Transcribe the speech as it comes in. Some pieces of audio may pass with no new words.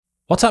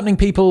What's happening,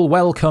 people?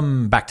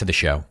 Welcome back to the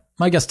show.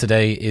 My guest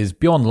today is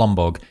Bjorn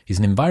Lomborg. He's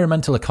an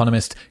environmental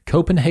economist,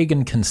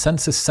 Copenhagen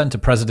Consensus Center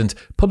president,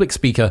 public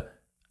speaker,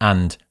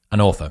 and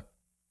an author.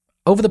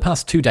 Over the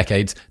past 2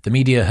 decades, the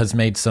media has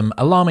made some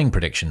alarming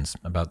predictions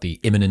about the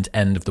imminent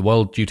end of the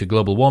world due to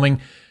global warming.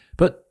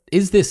 But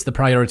is this the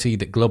priority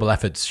that global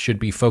efforts should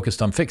be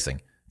focused on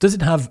fixing? Does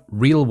it have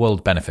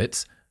real-world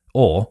benefits,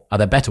 or are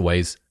there better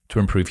ways to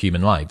improve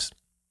human lives?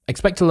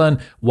 Expect to learn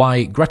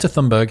why Greta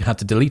Thunberg had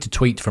to delete a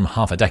tweet from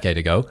half a decade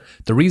ago,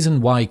 the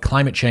reason why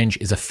climate change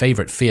is a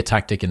favourite fear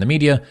tactic in the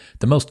media,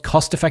 the most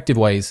cost-effective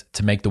ways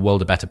to make the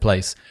world a better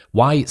place,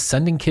 why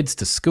sending kids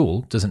to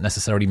school doesn't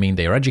necessarily mean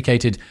they are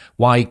educated,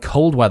 why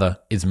cold weather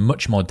is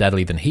much more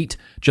deadly than heat,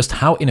 just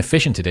how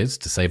inefficient it is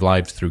to save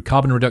lives through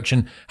carbon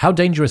reduction, how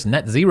dangerous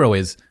net zero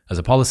is as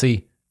a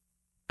policy,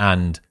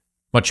 and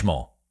much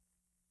more.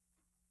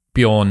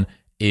 Bjorn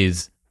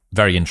is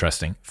very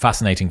interesting,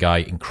 fascinating guy,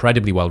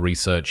 incredibly well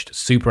researched,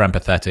 super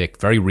empathetic,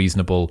 very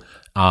reasonable.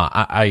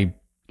 I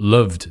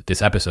loved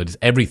this episode. It's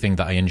everything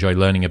that I enjoy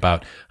learning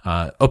about,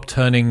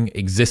 upturning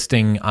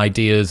existing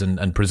ideas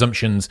and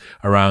presumptions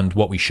around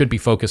what we should be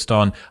focused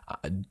on,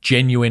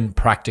 genuine,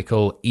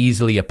 practical,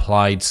 easily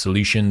applied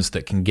solutions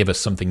that can give us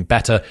something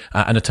better,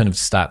 and a ton of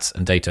stats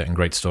and data and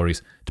great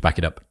stories to back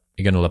it up.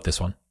 You're going to love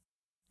this one.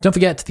 Don't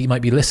forget that you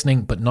might be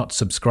listening but not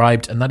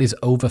subscribed, and that is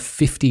over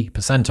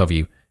 50% of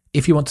you.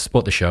 If you want to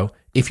support the show,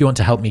 if you want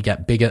to help me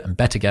get bigger and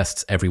better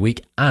guests every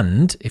week,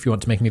 and if you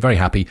want to make me very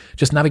happy,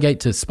 just navigate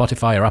to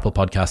Spotify or Apple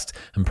Podcasts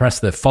and press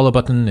the follow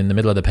button in the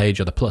middle of the page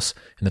or the plus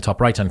in the top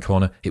right-hand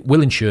corner. It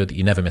will ensure that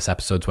you never miss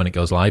episodes when it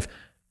goes live,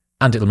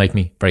 and it'll make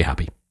me very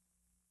happy.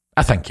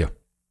 I thank you.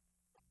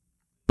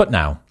 But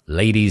now,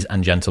 ladies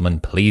and gentlemen,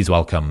 please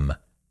welcome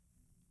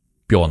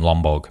Bjorn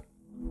Lomborg.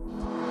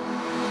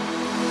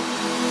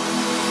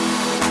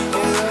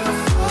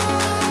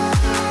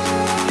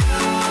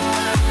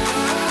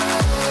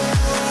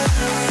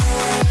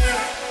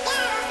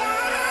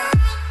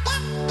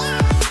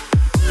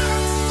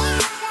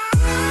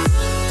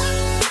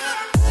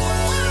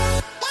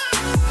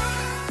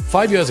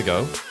 5 years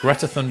ago,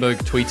 Greta Thunberg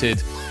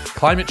tweeted,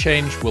 "Climate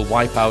change will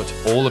wipe out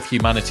all of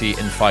humanity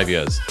in 5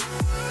 years."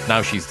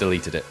 Now she's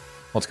deleted it.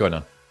 What's going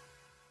on?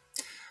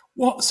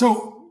 Well,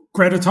 so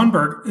Greta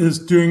Thunberg is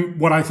doing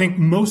what I think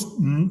most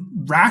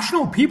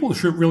rational people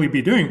should really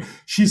be doing.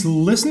 She's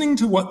listening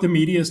to what the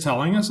media is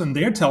telling us, and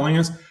they're telling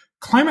us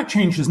climate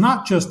change is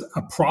not just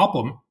a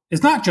problem.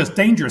 It's not just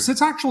dangerous.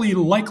 It's actually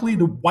likely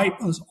to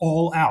wipe us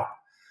all out.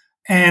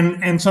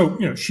 And so,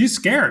 she's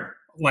scared,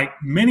 like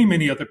many,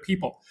 many other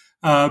people.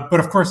 But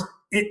of course,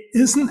 it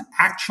isn't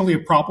actually a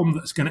problem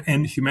that's going to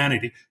end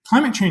humanity.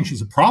 Climate change is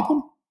a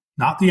problem,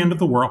 not the end of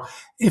the world.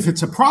 If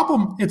it's a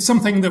problem, it's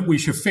something that we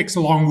should fix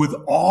along with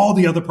all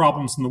the other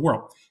problems in the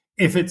world.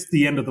 If it's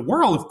the end of the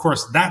world, of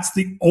course, that's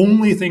the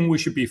only thing we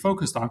should be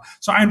focused on.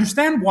 So I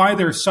understand why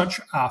there's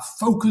such a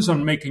focus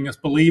on making us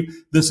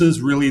believe this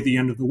is really the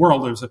end of the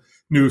world. There's a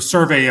new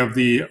survey of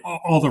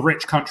all the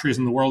rich countries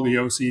in the world, the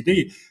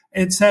OECD.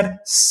 It said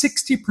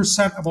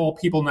 60% of all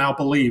people now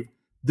believe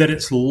that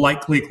it's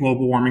likely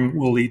global warming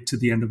will lead to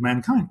the end of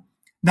mankind.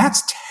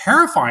 That's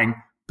terrifying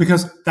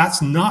because that's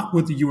not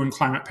what the UN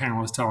climate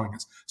panel is telling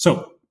us.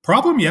 So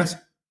problem, yes,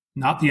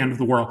 not the end of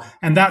the world.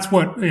 And that's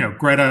what,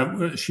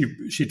 Greta, she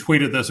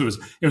tweeted this.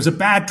 It was a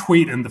bad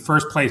tweet in the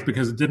first place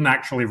because it didn't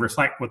actually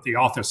reflect what the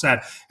author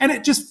said. And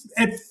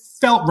it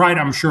felt right,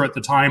 I'm sure, at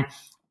the time.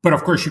 But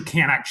of course, you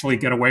can't actually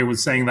get away with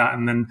saying that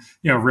and then,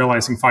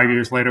 realizing 5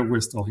 years later, we're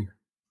still here.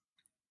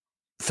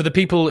 For the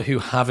people who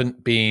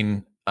haven't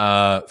been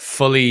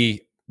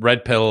fully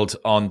red-pilled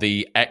on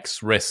the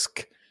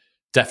X-risk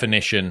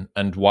definition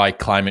and why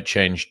climate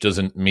change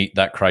doesn't meet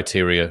that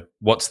criteria,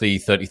 what's the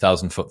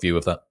 30,000-foot view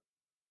of that?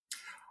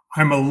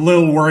 I'm a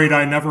little worried.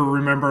 I never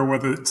remember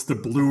whether it's the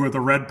blue or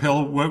the red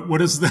pill.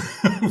 What is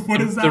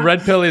what is that? The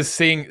red pill is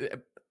seeing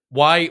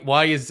why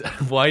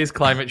is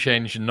climate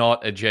change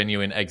not a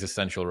genuine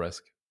existential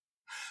risk?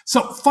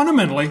 So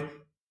fundamentally,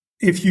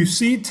 if you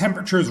see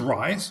temperatures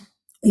rise,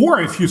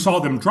 or if you saw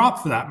them drop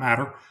for that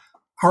matter,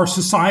 our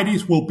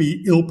societies will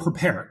be ill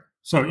prepared.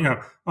 So,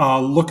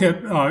 look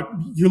at,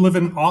 you live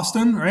in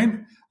Austin, right?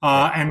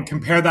 And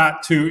compare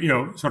that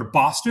to, sort of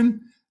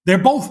Boston. They're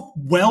both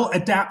well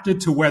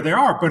adapted to where they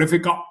are. But if it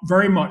got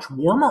very much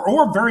warmer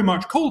or very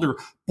much colder,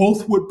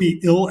 both would be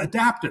ill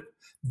adapted.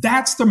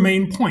 That's the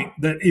main point,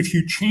 that if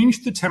you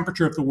change the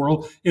temperature of the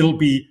world, it'll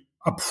be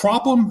a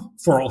problem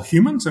for all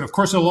humans. And of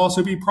course, it'll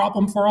also be a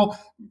problem for all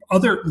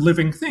other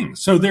living things.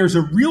 So there's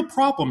a real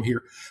problem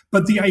here.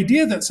 But the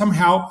idea that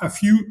somehow a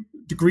few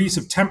degrees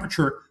of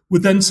temperature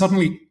would then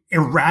suddenly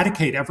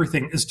eradicate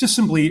everything is just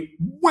simply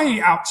way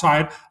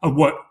outside of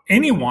what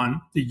anyone,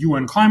 the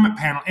UN climate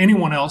panel,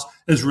 anyone else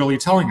is really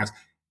telling us.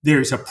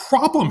 There's a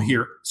problem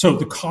here. So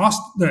the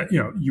cost that,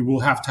 you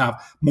will have to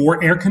have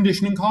more air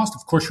conditioning costs.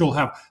 Of course, you'll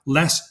have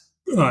less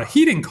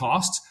heating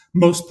costs,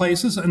 most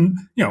places. And,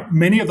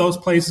 many of those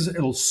places,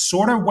 it'll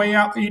sort of weigh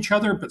out each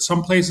other, but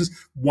some places,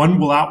 one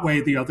will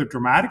outweigh the other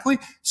dramatically.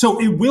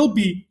 So it will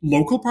be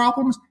local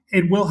problems.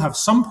 It will have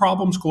some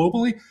problems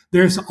globally.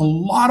 There's a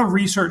lot of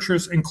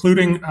researchers,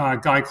 including a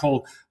guy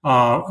called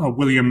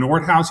William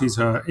Nordhaus. He's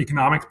an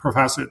economics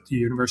professor at the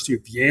University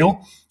of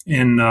Yale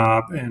in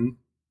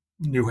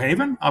New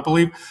Haven, I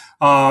believe.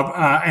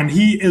 And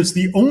he is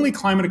the only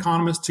climate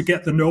economist to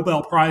get the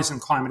Nobel Prize in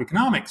climate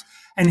economics.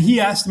 And he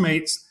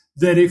estimates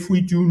that if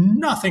we do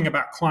nothing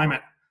about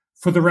climate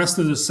for the rest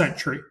of the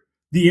century,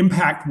 the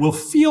impact will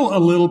feel a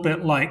little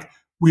bit like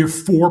we're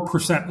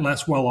 4%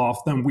 less well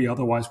off than we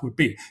otherwise would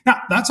be.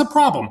 Now, that's a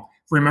problem.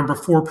 Remember,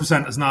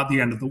 4% is not the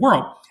end of the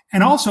world.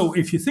 And also,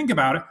 if you think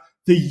about it,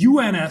 the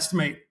UN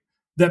estimate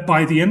that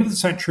by the end of the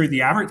century,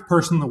 the average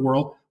person in the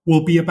world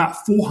will be about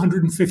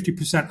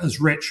 450%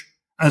 as rich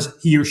as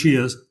he or she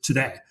is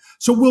today.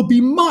 So we'll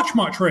be much,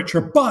 much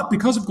richer, but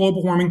because of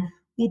global warming,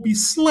 we'll be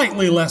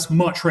slightly less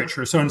much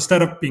richer. So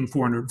instead of being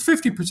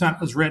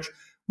 450% as rich,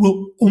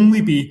 we'll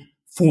only be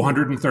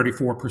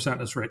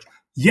 434% as rich.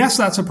 Yes,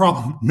 that's a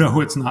problem.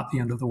 No, it's not the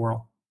end of the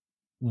world.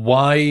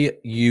 Why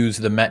use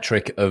the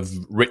metric of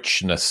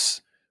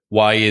richness?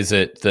 Why is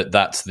it that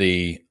that's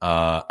the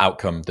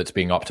outcome that's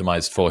being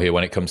optimized for here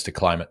when it comes to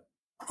climate?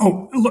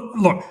 Oh,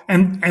 look,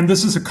 and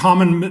this is a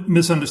common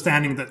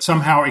misunderstanding that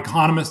somehow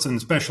economists, and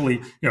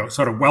especially,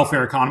 sort of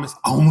welfare economists,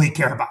 only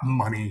care about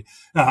money.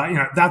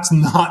 That's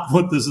not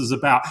what this is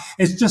about.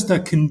 It's just a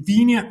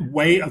convenient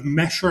way of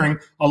measuring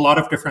a lot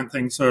of different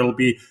things. So it'll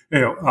be,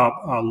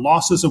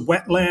 losses of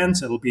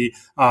wetlands. It'll be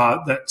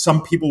that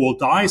some people will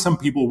die, some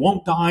people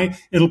won't die.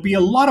 It'll be a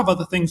lot of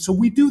other things. So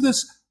we do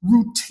this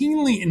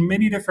routinely in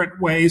many different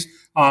ways.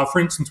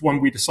 For instance,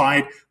 when we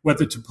decide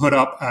whether to put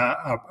up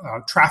a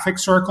traffic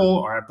circle,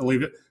 or I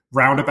believe it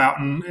roundabout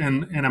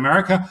in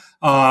America,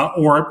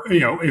 or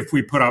if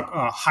we put up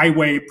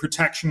highway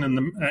protection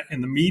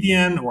in the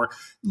median, or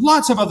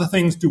lots of other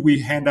things. Do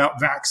we hand out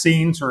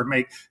vaccines or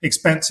make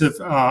expensive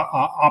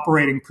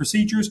operations?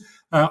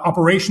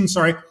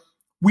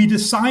 We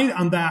decide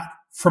on that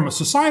from a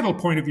societal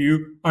point of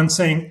view on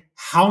saying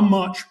how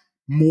much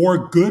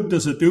more good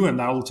does it do? And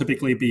that will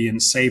typically be in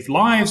saved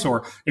lives,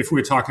 or if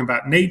we're talking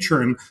about nature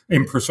and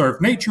in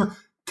preserved nature,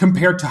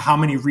 compared to how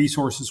many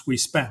resources we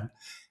spend.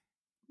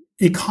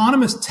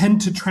 Economists tend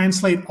to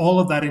translate all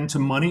of that into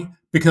money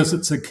because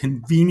it's a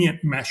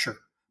convenient measure,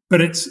 but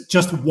it's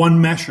just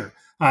one measure.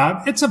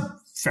 It's a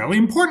fairly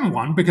important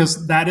one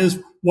because that is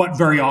what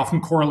very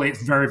often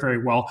correlates very, very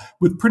well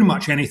with pretty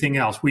much anything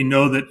else. We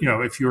know that,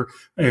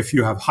 if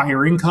you have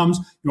higher incomes,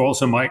 you're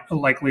also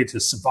likely to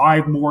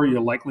survive more.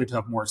 You're likely to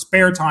have more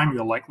spare time.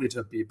 You're likely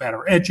to be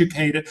better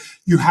educated.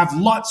 You have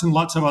lots and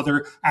lots of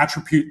other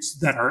attributes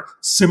that are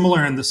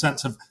similar in the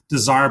sense of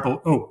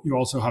desirable. Oh, you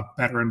also have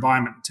better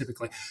environment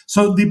typically.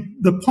 So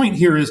the point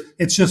here is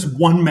it's just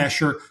one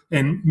measure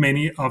in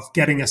many of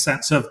getting a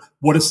sense of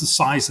what is the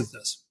size of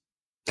this.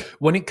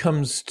 When it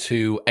comes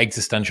to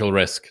existential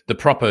risk, the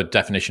proper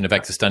definition of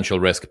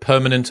existential risk,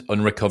 permanent,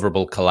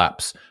 unrecoverable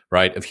collapse,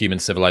 right, of human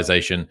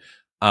civilization,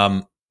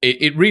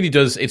 it really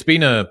does. It's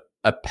been a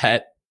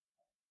pet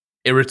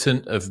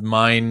irritant of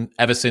mine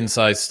ever since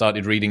I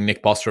started reading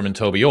Nick Bostrom and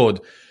Toby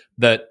Ord,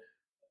 that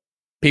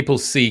people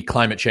see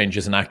climate change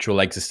as an actual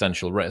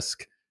existential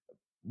risk.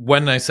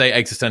 When I say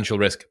existential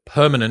risk,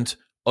 permanent,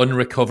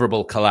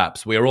 unrecoverable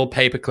collapse. We are all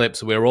paper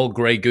clips, we are all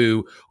grey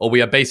goo, or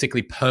we are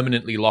basically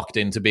permanently locked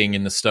into being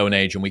in the Stone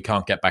Age and we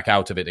can't get back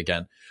out of it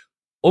again.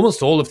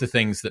 Almost all of the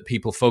things that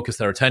people focus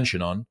their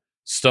attention on,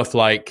 stuff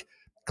like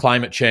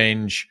climate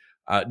change,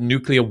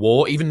 nuclear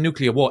war,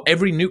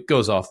 every nuke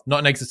goes off, not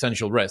an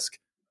existential risk.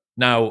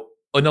 Now,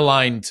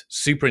 unaligned,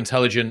 super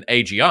intelligent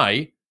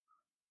AGI,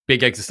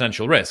 big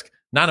existential risk.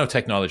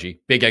 Nanotechnology,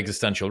 big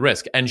existential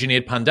risk.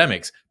 Engineered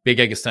pandemics, big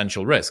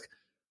existential risk.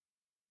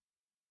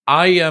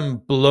 I am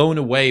blown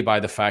away by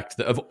the fact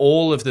that of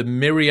all of the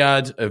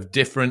myriad of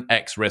different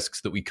X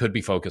risks that we could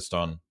be focused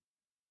on,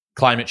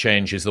 climate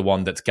change is the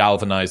one that's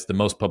galvanized the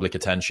most public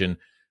attention.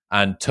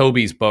 And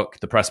Toby's book,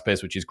 The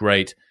Precipice, which is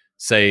great,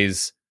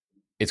 says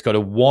it's got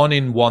a 1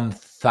 in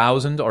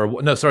 1,000, a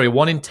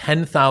 1 in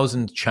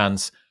 10,000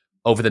 chance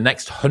over the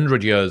next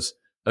 100 years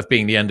of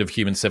being the end of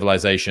human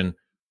civilization.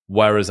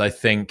 Whereas I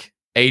think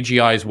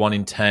AGI is 1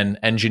 in 10,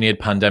 engineered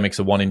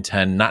pandemics are 1 in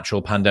 10,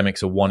 natural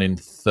pandemics are 1 in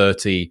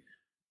 30.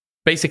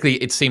 Basically,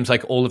 it seems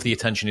like all of the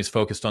attention is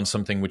focused on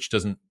something which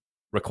doesn't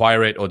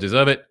require it or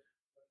deserve it.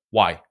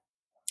 Why?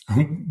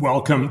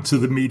 Welcome to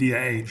the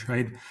media age,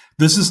 right?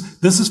 This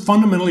is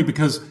fundamentally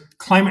because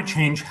climate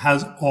change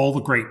has all the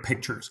great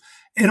pictures.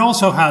 It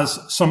also has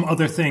some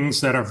other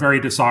things that are very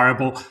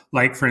desirable,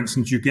 like, for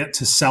instance, you get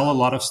to sell a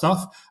lot of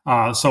stuff.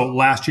 So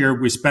last year,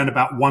 we spent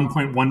about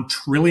 $1.1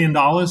 trillion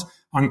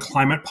on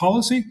climate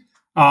policy.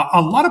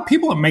 A lot of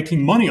people are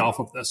making money off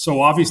of this.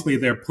 So obviously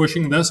they're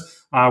pushing this.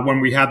 When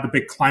we had the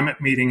big climate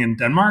meeting in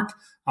Denmark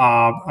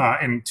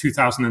in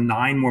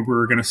 2009, when we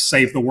were going to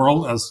save the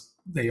world, as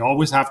they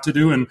always have to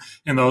do in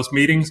those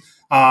meetings,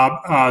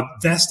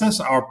 Vestas,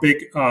 our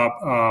big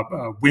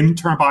wind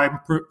turbine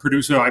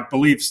producer, I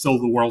believe still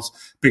the world's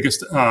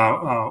biggest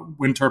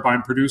wind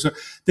turbine producer,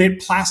 they had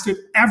plastered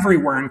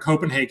everywhere in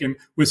Copenhagen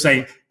with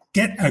saying,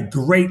 get a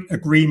great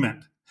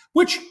agreement.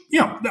 Which,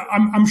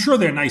 I'm sure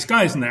they're nice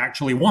guys and they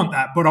actually want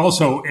that, but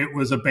also it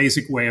was a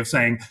basic way of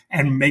saying,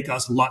 and make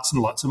us lots and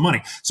lots of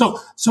money. So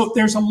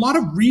there's a lot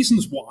of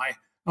reasons why,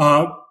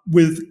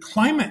 with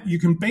climate, you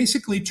can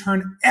basically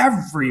turn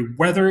every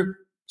weather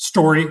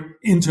story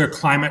into a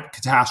climate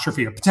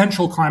catastrophe, a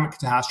potential climate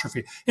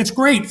catastrophe. It's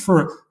great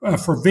for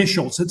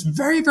visuals. It's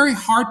very, very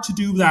hard to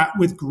do that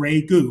with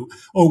gray goo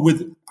or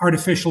with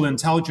artificial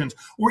intelligence.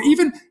 Or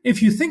even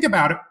if you think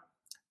about it,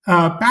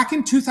 back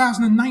in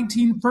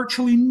 2019,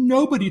 virtually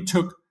nobody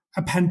took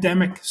a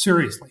pandemic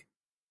seriously.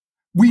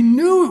 We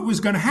knew it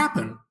was going to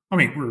happen. I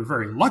mean, we were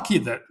very lucky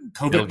that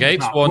COVID. Bill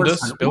Gates warned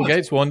us. Bill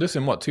Gates warned us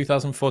in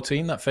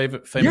 2014, that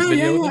famous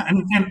video. Yeah.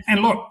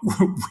 And look,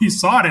 we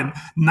saw it in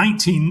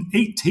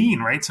 1918,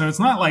 right? So it's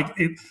not like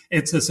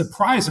it's a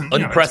surprise and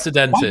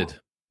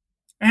unprecedented.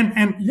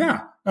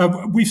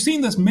 We've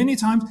seen this many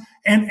times.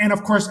 And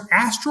of course,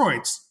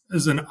 asteroids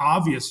is an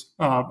obvious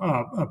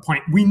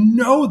point. We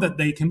know that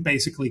they can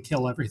basically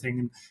kill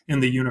everything in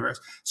the universe.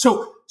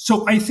 So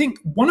I think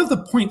one of the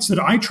points that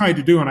I try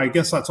to do, and I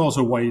guess that's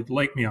also why you'd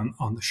like me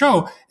on the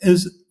show,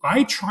 is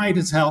I try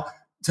to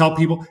tell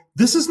people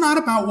this is not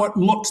about what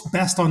looks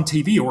best on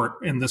TV, or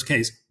in this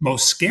case,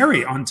 most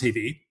scary on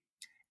TV.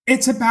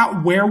 It's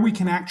about where we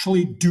can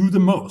actually do the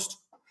most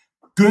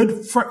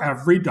good for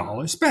every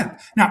dollar spent.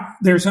 Now,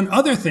 there's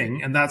another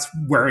thing, and that's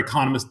where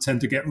economists tend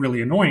to get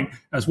really annoying,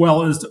 as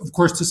well as, of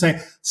course, to say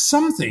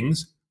some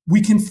things we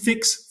can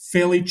fix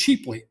fairly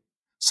cheaply.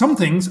 Some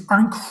things are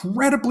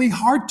incredibly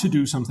hard to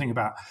do something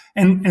about.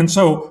 And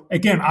so,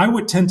 again, I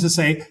would tend to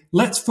say,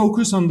 let's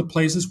focus on the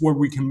places where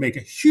we can make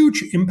a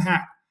huge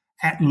impact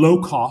at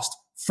low cost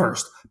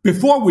first.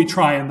 Before we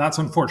try, and that's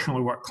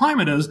unfortunately what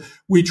climate is,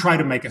 we try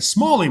to make a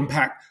small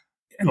impact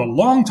in a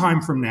long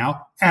time from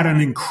now at an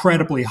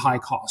incredibly high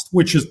cost,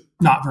 which is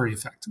not very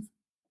effective.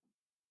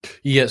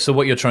 Yeah, so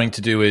what you're trying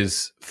to do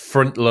is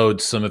front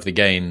load some of the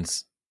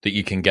gains that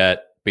you can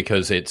get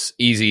because it's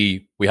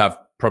easy. We have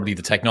probably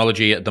the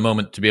technology at the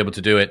moment to be able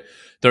to do it.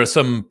 There are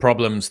some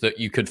problems that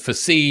you could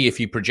foresee if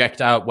you project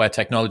out where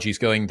technology is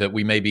going, that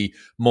we may be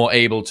more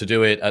able to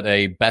do it at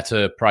a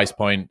better price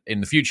point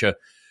in the future.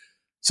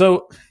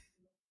 So,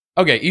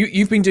 okay,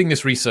 you've been doing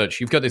this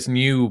research. You've got this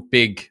new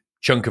big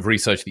chunk of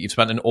research that you've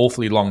spent an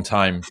awfully long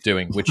time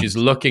doing, which is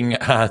looking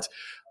at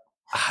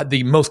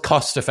the most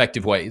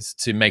cost-effective ways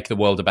to make the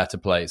world a better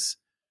place.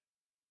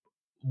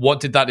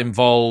 What did that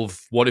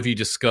involve? What have you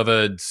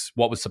discovered?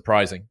 What was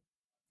surprising?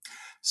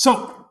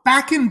 So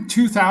back in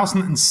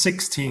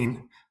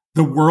 2016,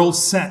 the world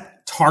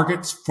set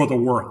targets for the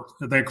world.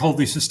 They're called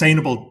the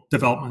Sustainable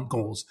Development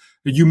Goals.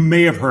 You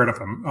may have heard of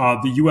them.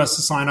 The U.S.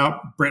 has signed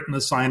up. Britain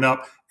has signed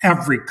up.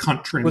 Every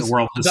country in the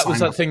world has signed up. That was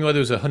that thing where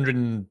there was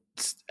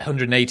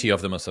 180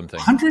 of them or something?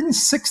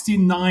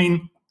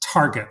 169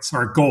 targets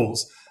or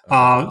goals.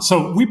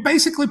 So we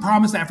basically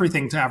promised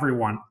everything to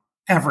everyone,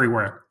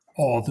 everywhere,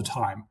 all the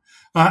time.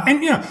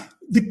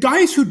 The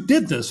guys who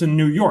did this in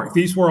New York,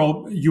 these were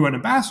all UN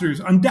ambassadors,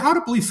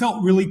 undoubtedly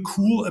felt really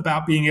cool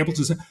about being able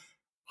to say,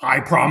 I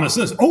promise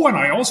this. Oh, and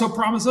I also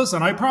promise this,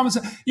 and I promise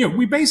it.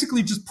 We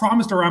basically just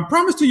promised around,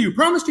 promise to you.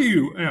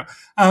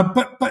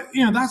 But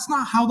that's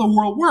not how the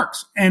world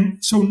works.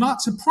 And so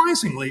not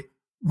surprisingly,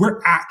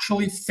 we're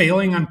actually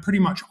failing on pretty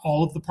much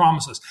all of the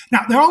promises.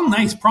 Now, they're all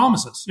nice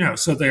promises,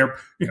 so they're,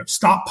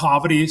 stop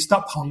poverty,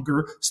 stop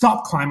hunger,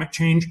 stop climate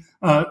change,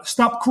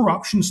 stop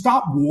corruption,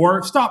 stop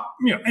war, stop,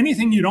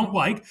 anything you don't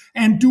like,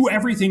 and do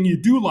everything you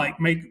do like,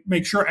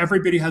 make sure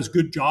everybody has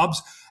good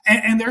jobs.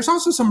 And there's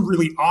also some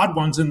really odd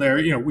ones in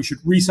there. We should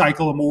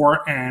recycle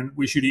more, and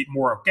we should eat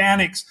more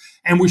organics,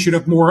 and we should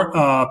have more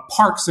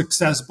parks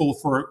accessible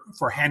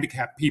for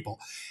handicapped people.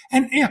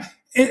 And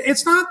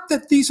it's not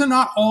that these are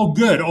not all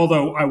good,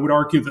 although I would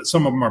argue that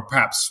some of them are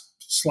perhaps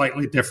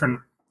slightly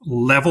different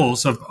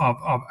levels of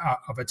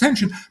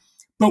attention.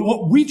 But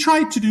what we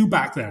tried to do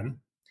back then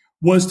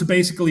was to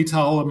basically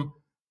tell them,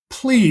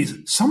 please,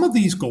 some of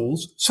these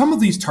goals, some of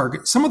these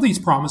targets, some of these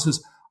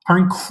promises are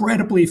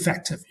incredibly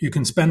effective. You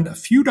can spend a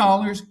few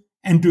dollars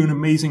and do an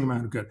amazing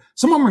amount of good.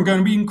 Some of them are going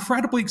to be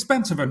incredibly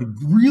expensive and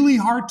really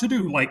hard to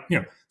do, like,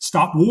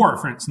 stop war,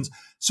 for instance.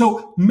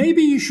 So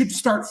maybe you should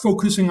start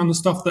focusing on the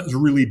stuff that's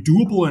really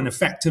doable and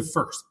effective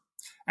first.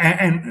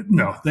 And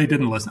no, they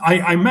didn't listen.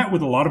 I met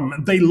with a lot of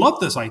them. They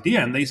loved this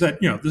idea, and they said,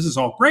 this is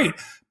all great.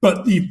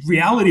 But the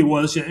reality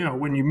was,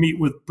 when you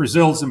meet with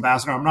Brazil's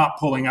ambassador, I'm not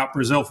pulling out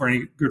Brazil for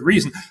any good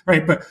reason,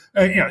 right? But,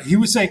 he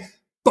would say,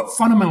 but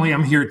fundamentally,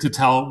 I'm here to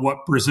tell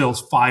what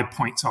Brazil's 5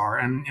 points are.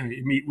 And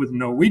you meet with the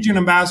Norwegian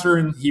ambassador,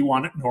 and he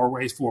wanted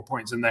Norway's 4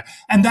 points in there.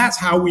 And that's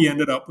how we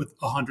ended up with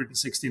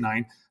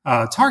 169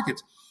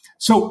 targets.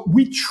 So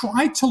we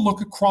tried to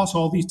look across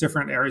all these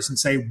different areas and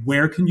say,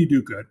 where can you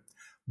do good?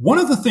 One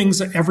of the things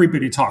that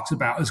everybody talks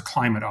about is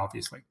climate,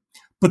 obviously.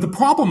 But the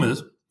problem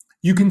is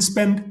you can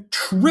spend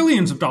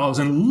trillions of dollars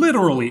and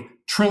literally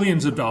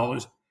trillions of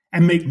dollars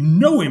and make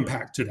no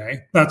impact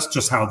today, that's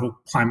just how the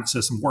climate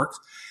system works,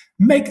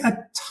 make a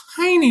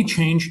tiny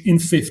change in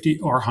 50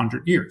 or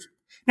 100 years.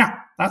 Now,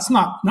 that's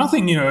not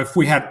nothing. If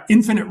we had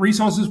infinite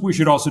resources, we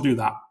should also do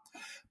that.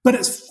 But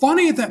it's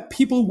funny that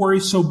people worry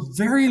so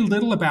very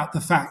little about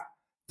the fact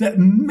that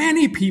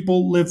many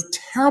people live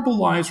terrible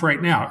lives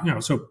right now.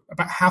 So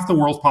about half the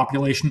world's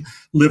population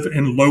live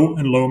in low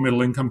and low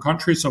middle income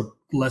countries, so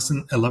less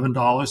than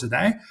 $11 a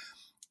day.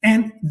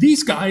 And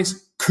these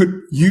guys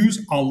could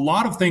use a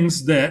lot of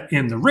things that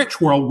in the rich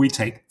world we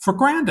take for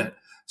granted.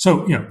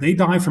 So, they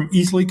die from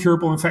easily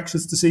curable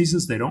infectious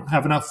diseases. They don't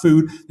have enough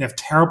food. They have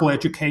terrible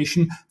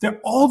education. There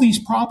are all these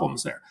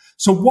problems there.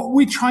 So what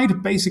we try to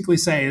basically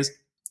say is,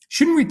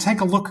 shouldn't we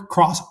take a look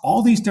across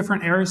all these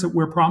different areas that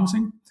we're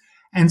promising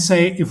and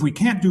say, if we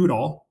can't do it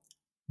all,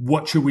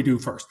 what should we do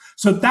first?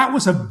 So that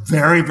was a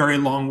very, very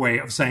long way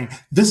of saying,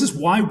 this is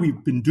why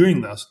we've been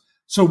doing this.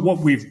 So what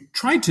we've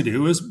tried to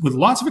do is, with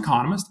lots of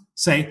economists,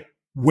 say,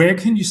 where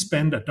can you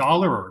spend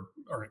 $1 or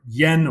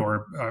yen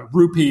or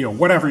rupee or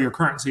whatever your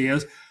currency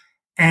is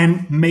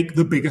and make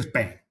the biggest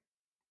bang?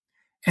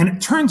 And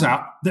it turns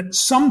out that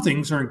some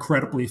things are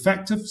incredibly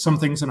effective, some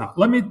things are not.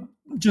 Let me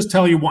just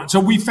tell you one. So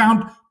we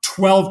found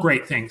 12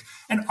 great things.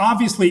 And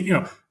obviously,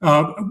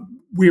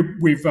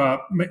 we've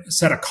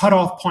set a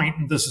cutoff point,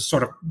 and this is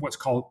sort of what's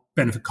called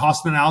benefit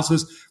cost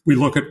analysis. We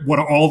look at what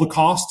are all the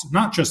costs,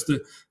 not just the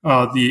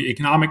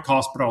economic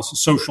costs, but also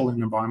social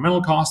and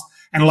environmental costs.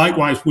 And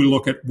likewise, we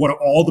look at what are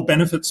all the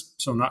benefits,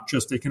 so not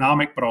just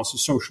economic, but also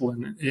social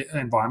and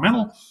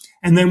environmental.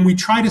 And then we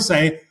try to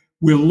say,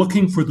 we're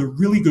looking for the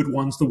really good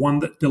ones, the one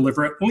that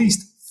deliver at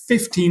least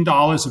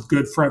 $15 of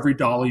good for every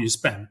dollar you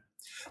spend.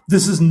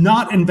 This is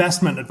not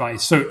investment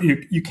advice, so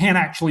you can't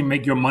actually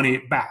make your money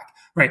back,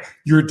 right?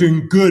 You're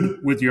doing good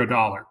with your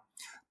dollar.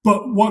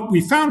 But what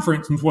we found, for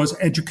instance, was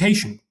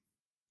education.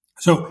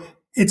 So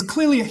it's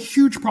clearly a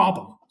huge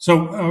problem.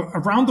 So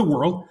around the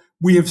world,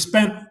 we have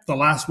spent the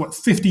last,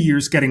 50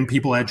 years getting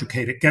people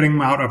educated, getting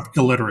them out of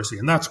illiteracy,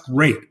 and that's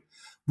great.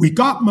 We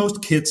got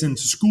most kids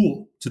into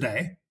school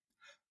today,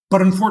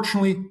 but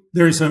unfortunately,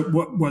 there's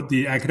what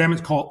the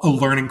academics call a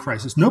learning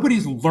crisis.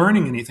 Nobody's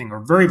learning anything, or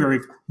very, very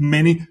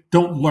many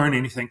don't learn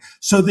anything.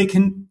 So they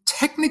can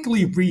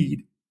technically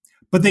read,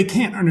 but they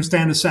can't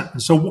understand a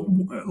sentence. So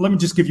let me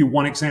just give you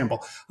one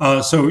example.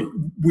 So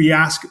we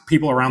ask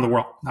people around the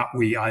world, not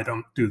we, I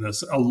don't do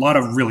this. A lot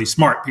of really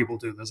smart people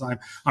do this.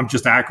 I'm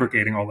just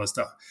aggregating all this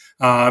stuff.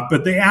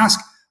 But they ask,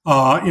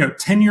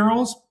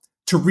 10-year-olds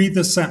to read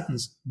this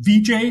sentence.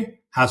 VJ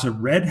has a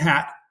red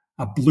hat,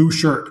 a blue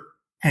shirt,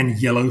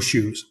 and yellow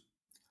shoes.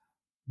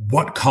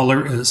 What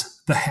color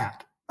is the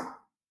hat?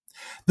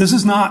 This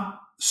is not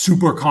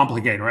super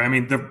complicated, right? I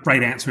mean, the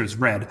right answer is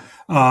red.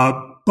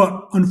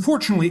 But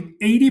unfortunately,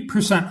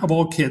 80% of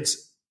all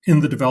kids in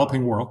the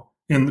developing world,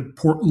 in the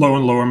low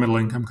and lower middle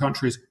income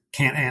countries,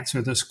 can't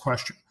answer this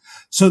question.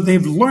 So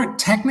they've learned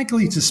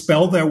technically to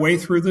spell their way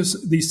through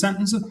these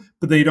sentences,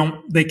 but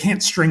they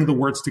can't string the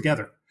words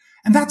together.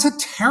 And that's a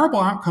terrible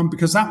outcome,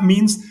 because that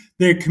means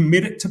they're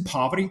committed to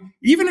poverty.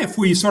 Even if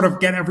we sort of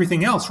get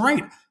everything else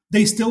right,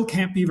 they still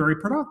can't be very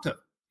productive.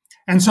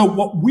 And so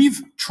what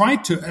we've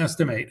tried to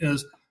estimate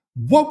is,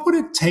 what would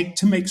it take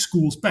to make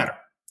schools better?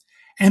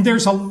 And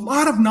there's a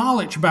lot of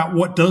knowledge about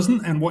what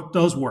doesn't and what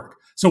does work.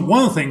 So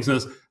one of the things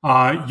is,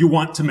 you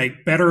want to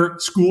make better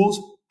schools.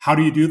 How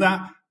do you do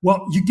that?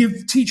 Well, you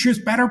give teachers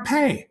better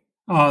pay.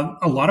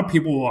 A lot of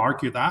people will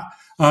argue that.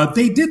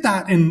 They did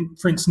that in,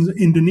 for instance,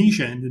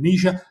 Indonesia.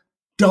 Indonesia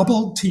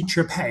doubled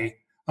teacher pay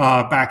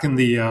back in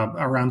the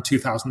around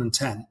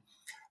 2010.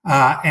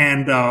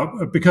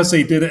 And because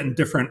they did it in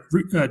different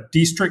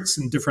districts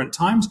in different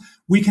times,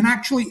 we can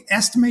actually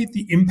estimate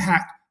the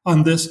impact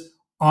on this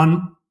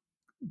on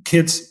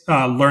kids'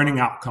 learning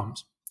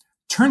outcomes.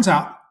 Turns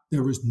out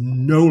there was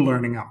no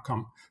learning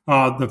outcome.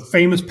 The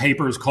famous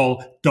paper is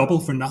called Double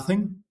for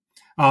Nothing.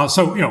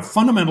 So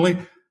fundamentally,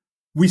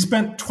 we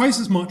spent twice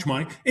as much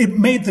money. It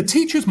made the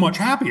teachers much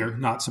happier,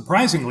 not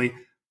surprisingly,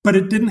 but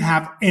it didn't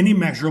have any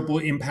measurable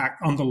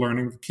impact on the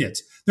learning of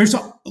kids. There's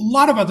a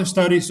lot of other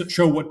studies that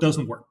show what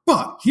doesn't work,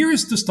 but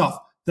here's the stuff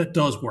that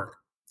does work.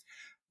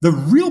 The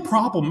real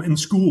problem in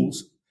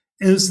schools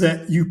is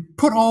that you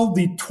put all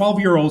the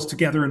 12-year-olds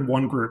together in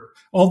one group,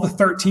 all the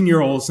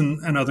 13-year-olds in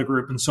another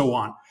group, and so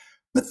on.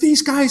 But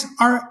these guys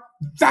are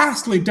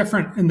vastly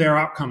different in their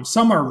outcomes.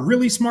 Some are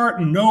really smart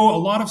and know a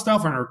lot of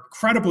stuff and are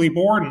incredibly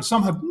bored, and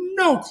some have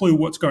no clue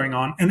what's going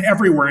on, and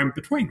everywhere in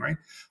between, right?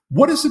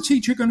 What is the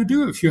teacher going to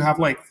do if you have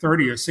like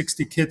 30 or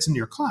 60 kids in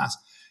your class?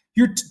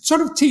 You're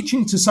sort of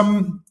teaching to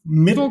some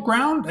middle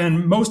ground,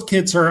 and most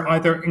kids are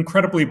either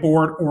incredibly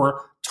bored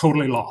or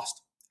totally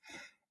lost.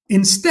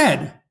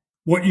 Instead,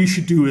 what you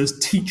should do is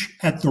teach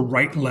at the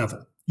right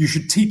level. You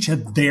should teach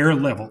at their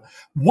level.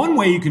 One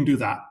way you can do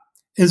that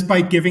is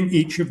by giving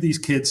each of these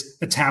kids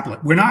a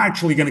tablet. We're not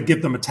actually going to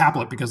give them a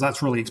tablet because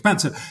that's really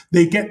expensive.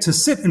 They get to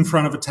sit in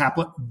front of a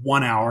tablet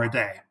 1 hour a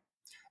day.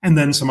 And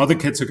then some other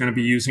kids are going to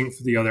be using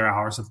for the other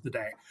hours of the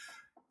day.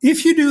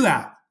 If you do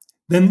that,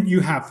 Then you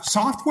have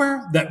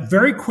software that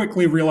very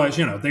quickly realize,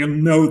 they'll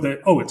know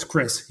that, oh, it's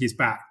Chris, he's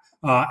back.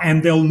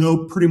 And they'll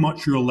know pretty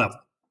much your level.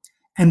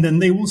 And then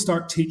they will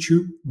start teach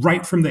you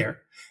right from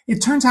there.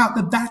 It turns out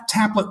that that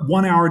tablet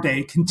 1 hour a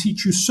day can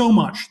teach you so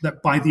much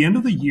that by the end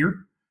of the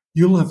year,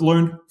 you'll have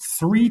learned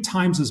 3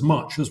 times as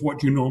much as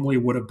what you normally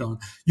would have done.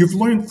 You've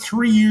learned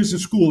 3 years of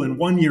school in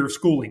 1 year of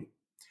schooling.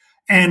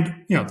 And,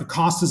 the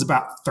cost is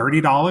about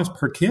 $30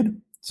 per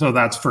kid. So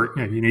that's for,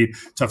 you need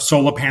to have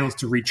solar panels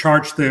to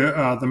recharge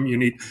them. You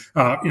need,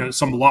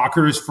 some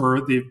lockers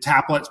for the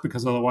tablets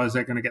because otherwise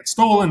they're going to get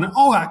stolen and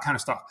all that kind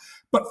of stuff.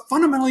 But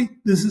fundamentally,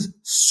 this is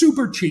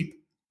super cheap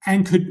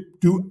and could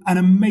do an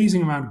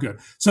amazing amount of good.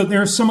 So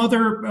there are some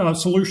other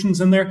solutions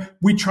in there.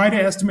 We try to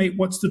estimate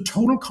what's the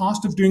total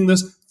cost of doing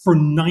this for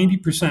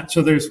 90%.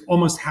 So there's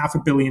almost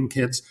 500 million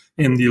kids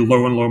in the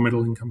low and low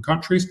middle income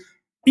countries.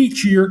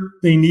 Each year,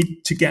 they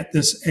need to get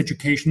this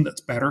education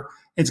that's better.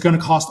 It's going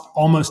to cost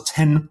almost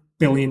 $10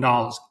 billion.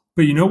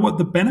 But you know what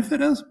the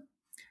benefit is?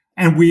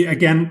 And we,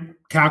 again,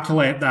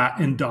 calculate that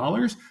in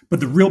dollars.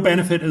 But the real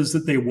benefit is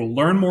that they will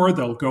learn more.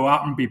 They'll go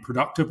out and be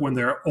productive when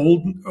they're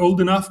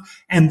old enough.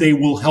 And they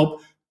will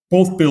help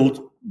both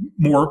build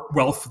more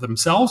wealth for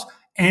themselves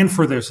and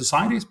for their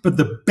societies. But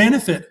the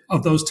benefit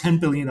of those $10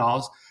 billion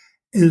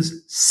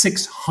is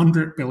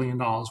 $600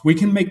 billion. We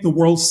can make the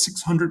world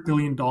 $600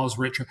 billion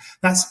richer.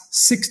 That's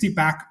 60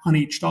 back on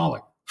each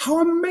dollar. How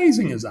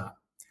amazing is that?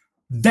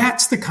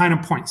 That's the kind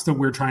of points that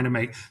we're trying to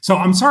make. So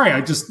I'm sorry, I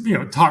just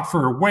talked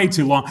for way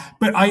too long,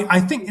 but I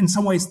think in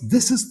some ways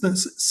this is the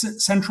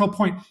central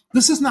point.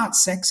 This is not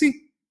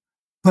sexy,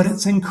 but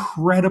it's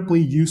incredibly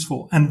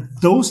useful. And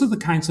those are the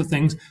kinds of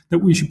things that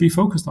we should be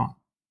focused on.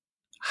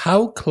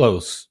 How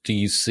close do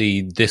you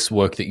see this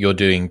work that you're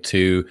doing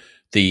to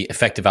the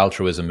effective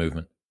altruism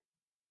movement?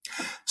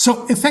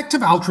 So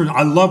effective altruism,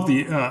 I love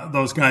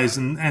those guys,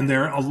 and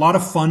they're a lot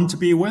of fun to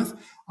be with.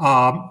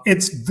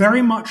 It's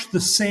very much the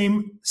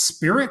same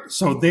spirit.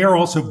 So they are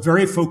also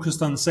very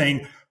focused on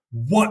saying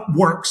what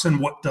works and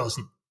what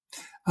doesn't.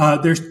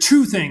 There's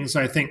 2 things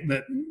I think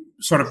that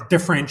sort of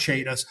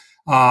differentiate us.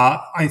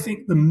 I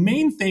think the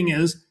main thing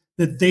is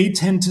that they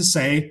tend to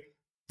say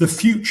the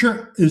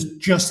future is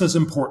just as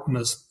important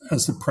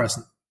as the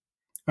present.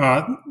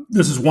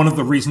 This is one of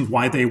the reasons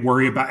why they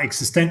worry about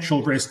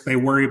existential risk. They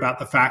worry about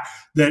the fact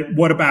that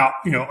what about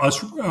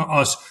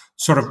us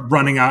sort of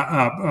running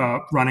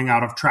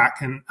out of track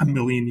in a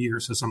million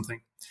years or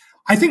something.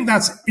 I think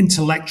that's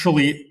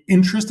intellectually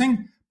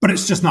interesting, but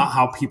it's just not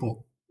how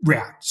people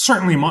react.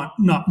 Certainly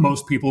not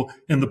most people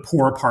in the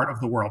poor part of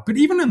the world, but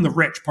even in the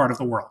rich part of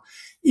the world.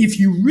 If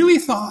you really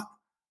thought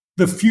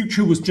the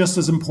future was just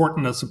as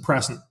important as the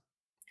present,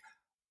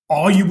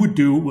 all you would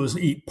do was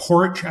eat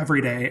porridge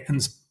every day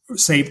and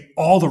save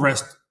all the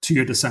rest to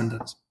your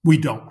descendants. We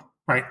don't,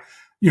 right?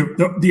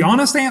 The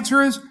honest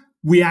answer is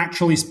we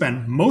actually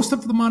spend most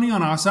of the money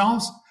on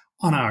ourselves,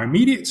 on our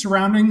immediate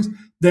surroundings.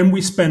 Then we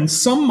spend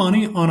some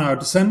money on our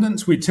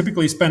descendants. We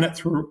typically spend it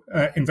through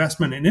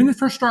investment in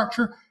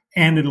infrastructure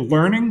and in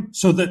learning,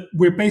 so that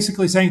we're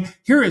basically saying,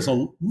 here is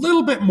a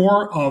little bit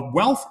more of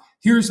wealth.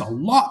 Here's a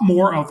lot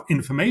more of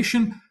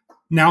information.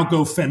 Now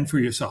go fend for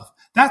yourself.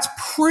 That's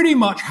pretty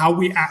much how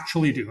we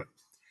actually do it.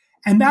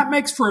 And that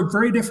makes for a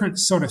very different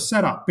sort of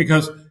setup,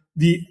 because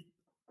the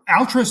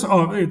altruist,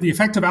 the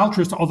effective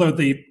altruist, although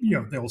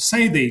they'll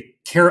say they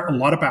care a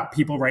lot about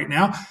people right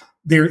now,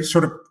 they're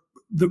sort of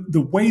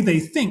the way they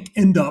think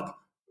end up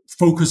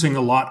focusing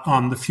a lot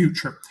on the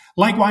future.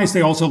 Likewise,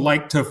 they also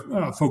like to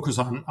focus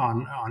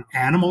on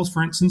animals,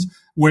 for instance.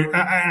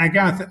 And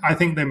again, I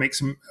think they make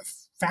some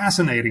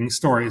fascinating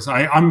stories.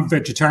 I'm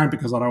vegetarian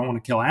because I don't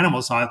want to kill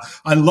animals. So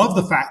I love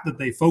the fact that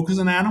they focus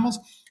on animals.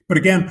 But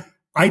again,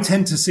 I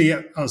tend to see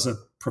it as a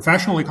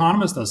professional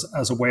economist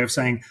as a way of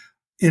saying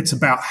it's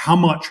about how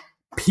much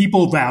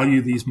people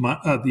value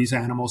these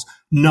animals,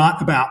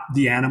 not about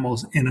the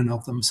animals in and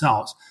of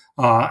themselves.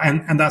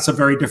 And that's a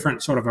very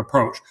different sort of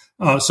approach.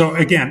 So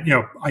again,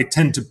 I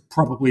tend to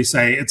probably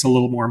say it's a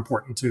little more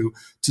important to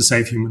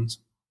save humans.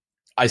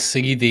 I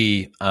see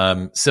the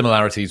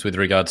similarities with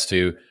regards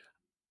to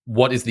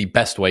what is the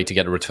best way to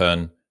get a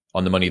return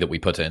on the money that we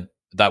put in.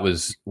 That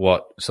was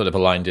what sort of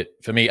aligned it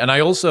for me. And I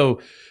also,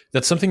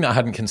 that's something that I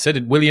hadn't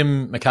considered.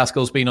 William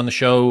McCaskill's been on the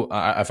show.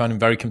 I found him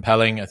very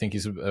compelling. I think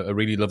he's a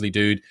really lovely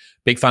dude.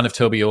 Big fan of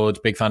Toby Ord,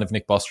 big fan of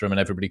Nick Bostrom and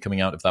everybody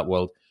coming out of that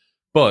world.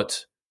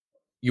 But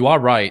you are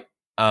right.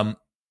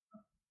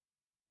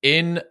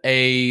 In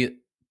a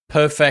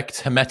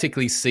perfect,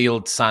 hermetically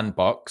sealed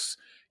sandbox,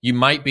 you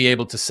might be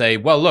able to say,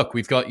 well, look,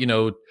 we've got,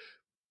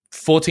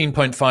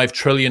 14.5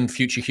 trillion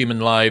future human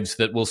lives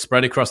that will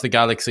spread across the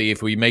galaxy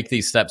if we make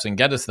these steps and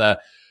get us there.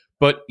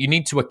 But you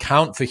need to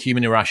account for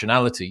human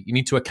irrationality. You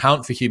need to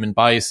account for human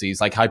biases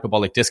like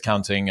hyperbolic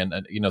discounting and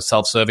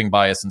self-serving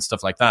bias and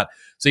stuff like that.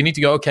 So you need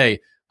to go, okay,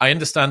 I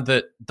understand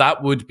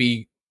that would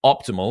be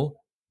optimal,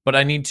 but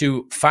I need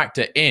to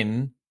factor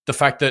in the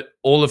fact that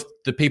all of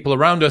the people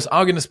around us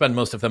are going to spend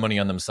most of their money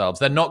on themselves.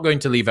 They're not going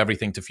to leave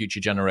everything to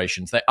future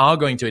generations. They are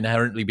going to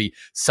inherently be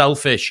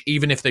selfish,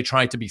 even if they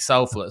try to be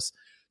selfless.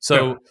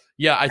 So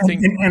yeah, I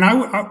think,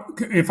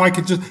 if I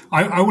could just,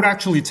 I would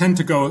actually tend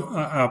to go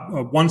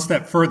one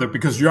step further,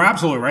 because you're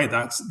absolutely right.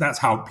 That's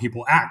how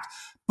people act.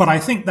 But I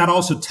think that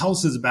also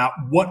tells us about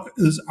what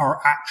is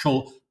our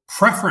actual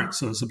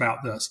preferences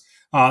about this.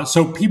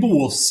 So people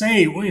will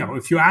say, well,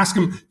 if you ask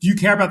them, do you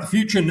care about the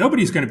future?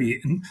 Nobody's going to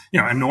be,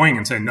 annoying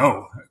and say,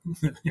 no,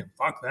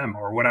 fuck them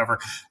or whatever.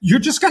 You're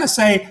just going to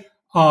say,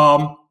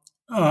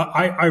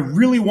 I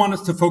really want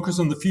us to focus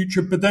on the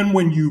future. But then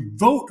when you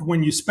vote,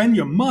 when you spend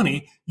your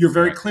money, you're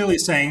very clearly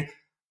saying,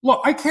 look,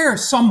 I care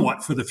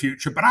somewhat for the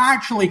future, but I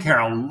actually care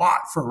a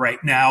lot for right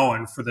now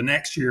and for the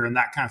next year and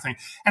that kind of thing.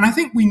 And I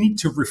think we need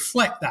to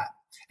reflect that.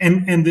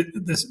 And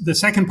the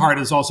second part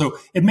is also,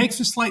 it makes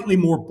for slightly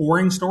more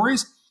boring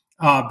stories.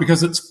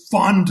 Because it's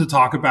fun to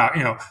talk about,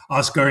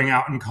 us going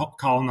out and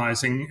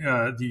colonizing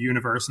the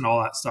universe and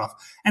all that stuff.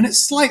 And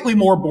it's slightly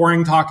more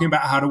boring talking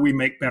about how do we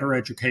make better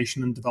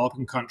education in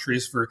developing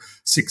countries for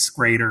sixth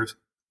graders.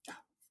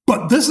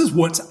 But this is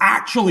what's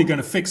actually going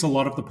to fix a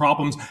lot of the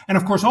problems. And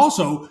of course,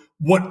 also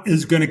what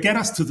is going to get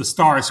us to the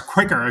stars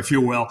quicker, if you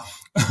will,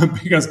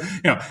 because,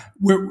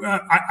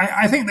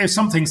 I think there's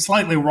something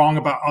slightly wrong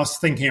about us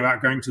thinking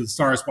about going to the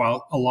stars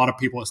while a lot of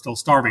people are still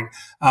starving.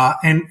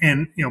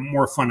 And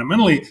more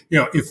fundamentally,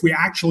 if we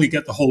actually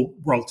get the whole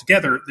world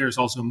together, there's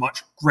also a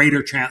much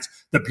greater chance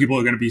that people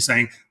are going to be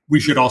saying, we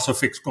should also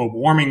fix global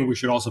warming. We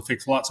should also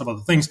fix lots of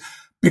other things,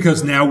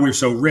 because now we're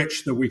so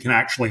rich that we can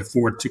actually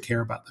afford to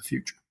care about the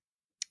future.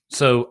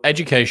 So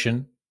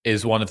education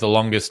is one of the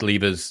longest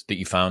levers that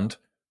you found.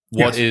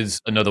 What is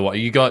another one?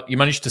 You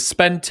managed to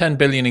spend 10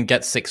 billion and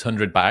get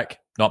 600 back.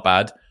 Not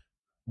bad.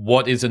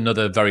 What is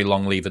another very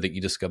long lever that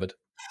you discovered?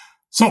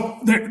 So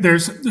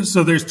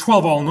there's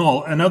 12 all in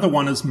all. Another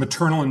one is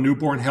maternal and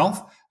newborn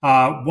health.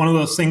 One of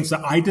those things that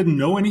I didn't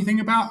know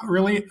anything about,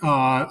 really.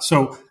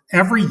 So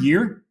every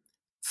year,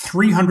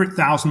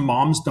 300,000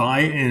 moms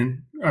die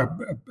in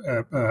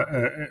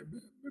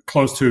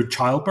close to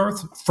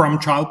from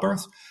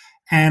childbirth.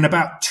 And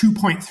about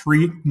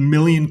 2.3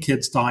 million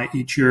kids die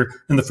each year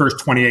in the first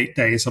 28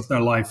 days of their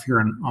life here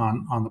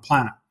on the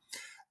planet.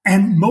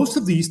 And most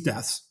of these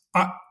deaths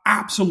are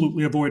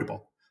absolutely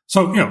avoidable.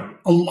 So,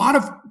 a lot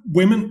of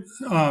women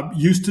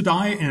used to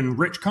die in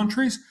rich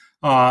countries.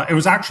 It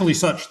was actually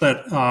such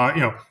that,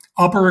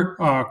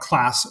 upper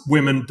class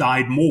women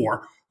died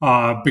more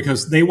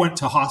because they went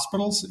to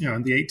hospitals,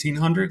 in the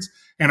 1800s.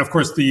 And of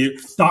course, the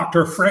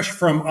doctor fresh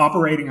from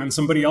operating on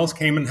somebody else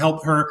came and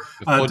helped her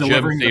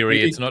delivering germ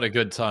theory. It's not a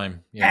good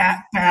time. Yeah.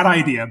 Bad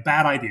idea.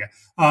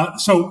 But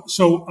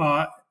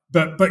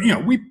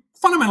we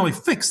fundamentally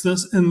fixed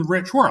this in the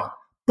rich world.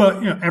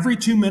 But every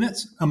 2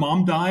 minutes, a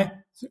mom died,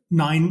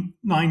 nine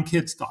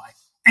kids die,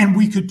 and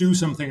we could do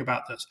something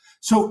about this.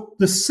 So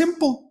the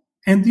simple,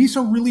 and these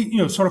are really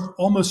sort of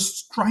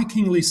almost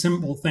strikingly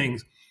simple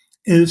things,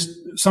 is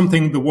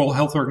something the World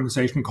Health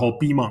Organization called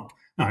BMUNC.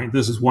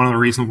 This is one of the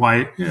reasons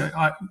why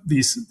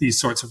these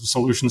sorts of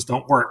solutions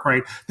don't work,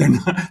 right?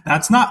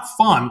 That's not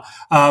fun,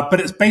 but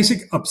it's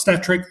basic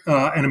obstetric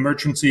and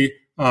emergency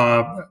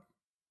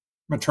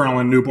maternal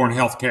and newborn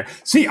health care.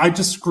 See, I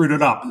just screwed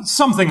it up.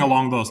 Something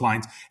along those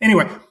lines.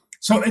 Anyway,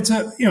 so it's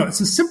a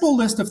simple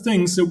list of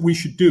things that we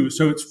should do.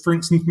 So it's, for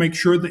instance, make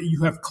sure that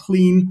you have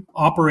clean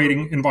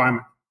operating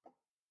environment.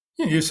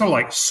 You're sort of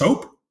like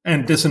soap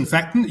and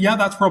disinfectant. Yeah,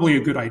 that's probably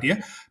a good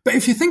idea. But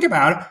if you think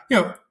about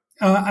it,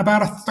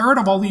 about a third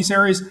of all these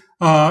areas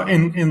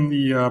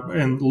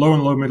in low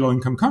and middle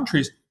income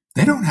countries,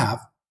 they don't have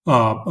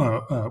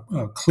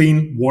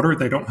clean water.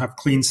 They don't have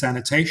clean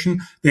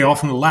sanitation. They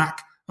often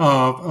lack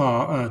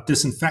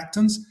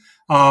disinfectants.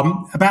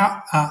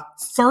 About a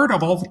third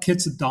of all the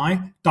kids that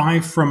die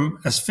from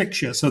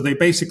asphyxia. So they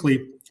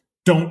basically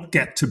don't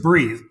get to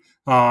breathe.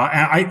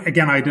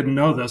 And I didn't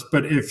know this,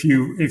 but if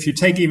you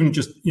take even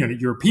just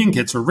European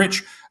kids or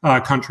rich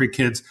country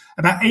kids,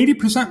 about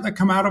 80% that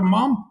come out of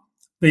mom,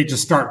 they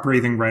just start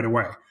breathing right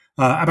away.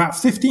 About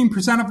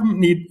 15% of them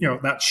need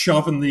that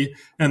shove in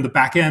the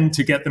back end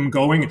to get them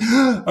going.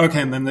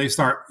 Okay, and then they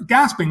start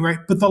gasping, right?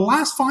 But the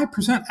last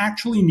 5%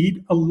 actually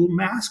need a little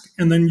mask,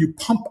 and then you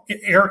pump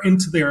air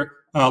into their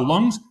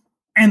lungs,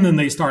 and then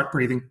they start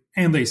breathing,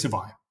 and they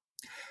survive.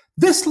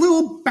 This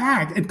little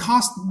bag, it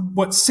costs,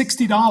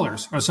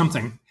 $60 or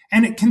something,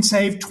 and it can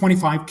save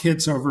 25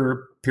 kids over a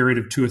period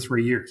of 2 or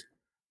 3 years.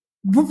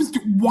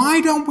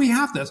 Why don't we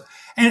have this?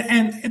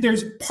 And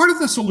there's part of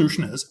the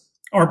solution is,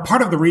 or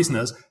part of the reason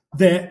is,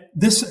 that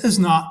this is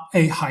not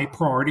a high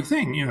priority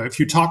thing. If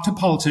you talk to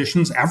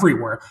politicians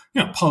everywhere,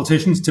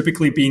 politicians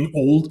typically being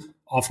old,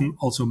 often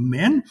also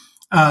men,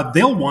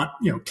 they'll want,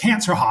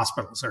 cancer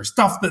hospitals or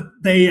stuff that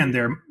they and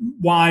their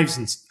wives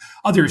and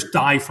others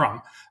die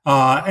from.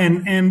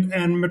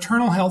 And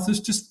maternal health is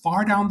just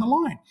far down the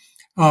line.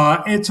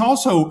 It's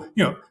also,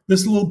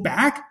 this little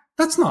bag,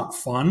 that's not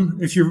fun.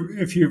 If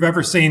you've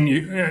ever seen,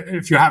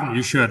 if you haven't,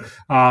 you should,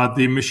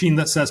 the machine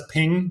that says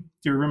ping.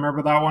 Do you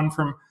remember that one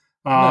from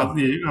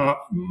the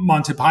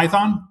Monty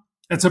Python?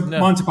 It's a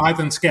Monty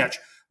Python sketch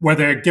where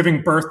they're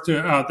giving birth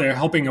to, they're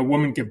helping a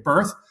woman give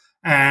birth.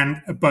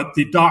 But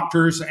the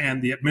doctors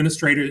and the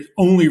administrators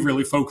only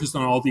really focused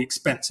on all the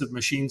expensive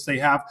machines they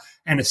have,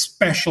 and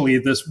especially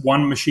this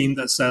one machine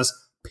that says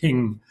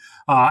ping.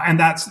 And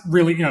that's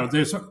really,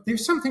 there's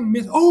something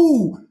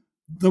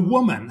the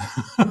woman.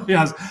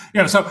 Yes.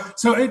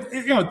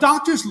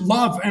 Doctors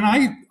love, and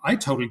I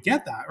totally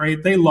get that,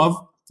 right? They love,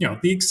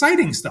 the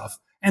exciting stuff.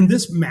 And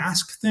this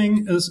mask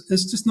thing is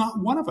just not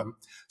one of them.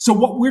 So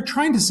what we're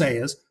trying to say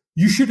is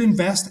you should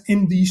invest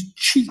in these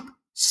cheap,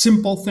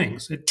 simple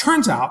things. It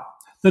turns out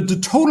that the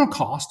total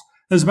cost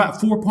is about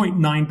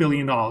 $4.9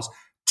 billion.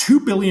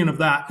 $2 billion of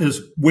that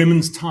is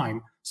women's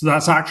time. So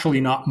that's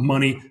actually not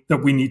money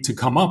that we need to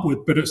come up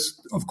with, but it's,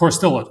 of course,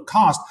 still a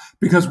cost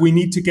because we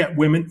need to get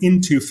women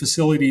into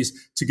facilities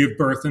to give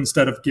birth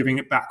instead of giving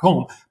it back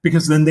home,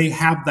 because then they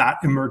have that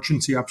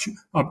emergency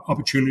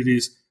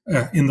opportunities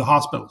in the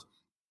hospitals.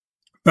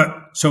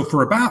 But so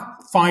for about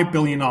 $5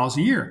 billion a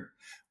year,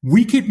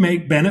 we could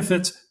make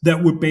benefits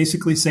that would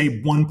basically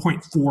save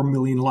 1.4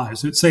 million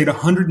lives. It would save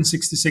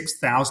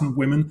 166,000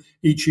 women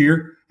each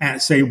year and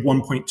it save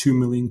 1.2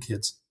 million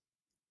kids.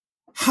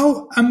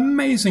 How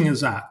amazing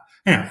is that?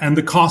 And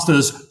the cost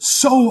is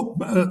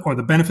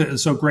the benefit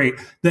is so great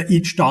that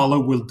each dollar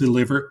will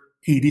deliver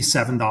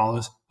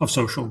 $87 of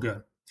social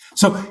good.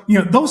 So,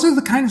 those are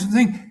the kinds of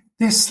things.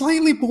 They're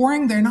slightly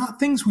boring. They're not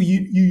things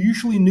you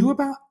usually knew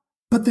about,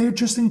 but they're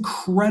just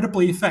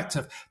incredibly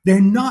effective.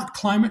 They're not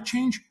climate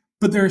change,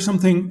 but they're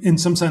something in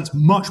some sense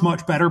much,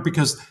 much better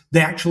because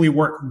they actually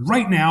work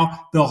right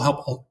now. They'll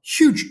help a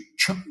huge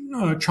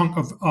chunk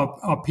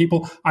of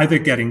people either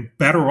getting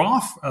better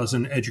off as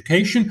an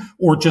education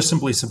or just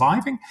simply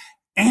surviving.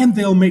 And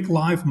they'll make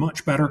life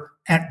much better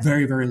at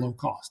very, very low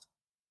cost.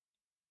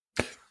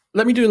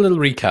 Let me do a little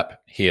recap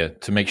here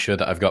to make sure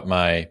that I've got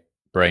my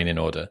brain in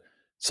order.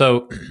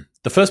 So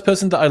the first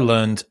person that I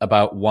learned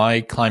about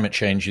why climate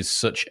change is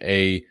such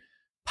a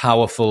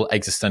powerful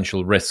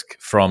existential risk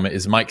from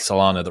is Mike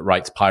Solana, that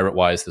writes Pirate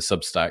Wires, the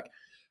Substack.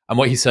 And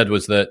what he said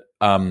was that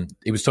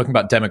he was talking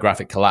about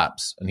demographic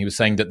collapse. And he was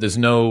saying that there's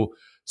no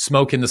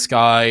smoke in the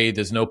sky,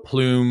 there's no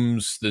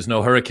plumes, there's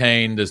no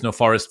hurricane, there's no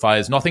forest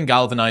fires. Nothing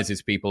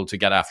galvanizes people to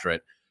get after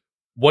it.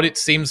 What it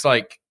seems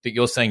like that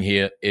you're saying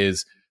here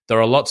is there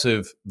are lots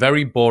of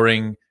very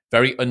boring,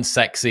 very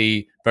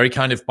unsexy, very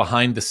kind of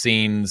behind the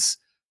scenes,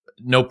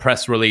 no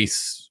press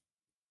release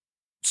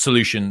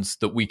solutions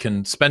that we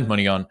can spend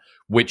money on,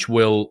 which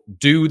will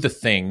do the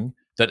thing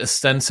that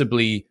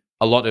ostensibly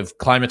a lot of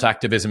climate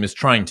activism is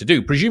trying to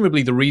do.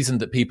 Presumably the reason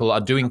that people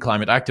are doing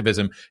climate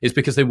activism is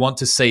because they want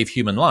to save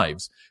human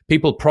lives.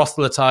 People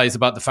proselytize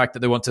about the fact that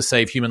they want to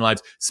save human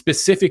lives,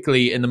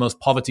 specifically in the most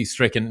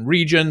poverty-stricken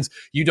regions.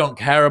 You don't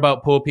care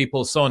about poor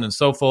people, so on and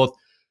so forth.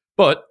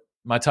 But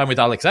my time with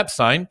Alex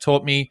Epstein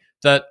taught me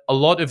that a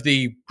lot of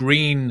the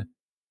green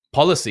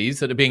policies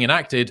that are being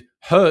enacted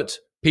hurt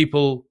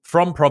people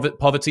from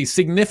poverty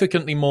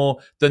significantly more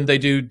than they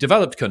do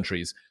developed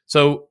countries.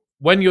 So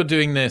when you're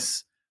doing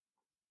this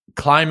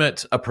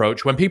climate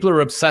approach, when people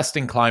are obsessed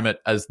in climate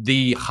as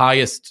the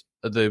highest,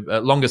 the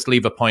longest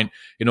lever point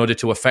in order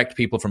to affect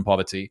people from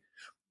poverty,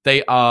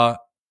 they are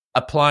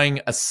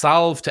applying a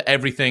salve to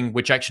everything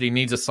which actually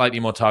needs a slightly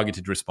more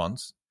targeted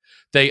response.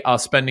 They are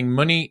spending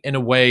money in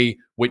a way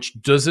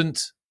which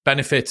doesn't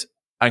benefit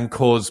and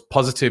cause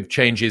positive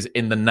changes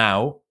in the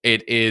now.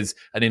 It is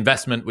an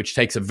investment which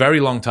takes a very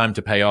long time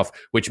to pay off,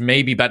 which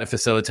may be better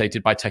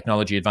facilitated by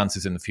technology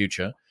advances in the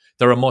future.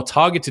 There are more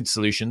targeted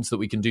solutions that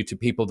we can do to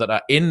people that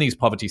are in these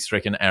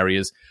poverty-stricken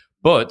areas.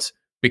 But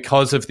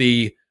because of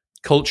the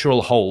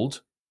cultural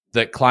hold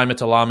that climate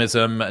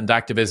alarmism and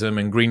activism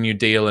and Green New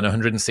Deal and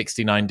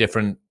 169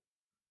 different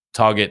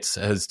targets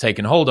has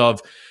taken hold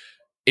of,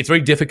 it's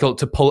very difficult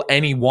to pull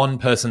any one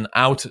person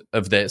out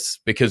of this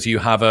because you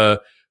have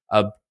a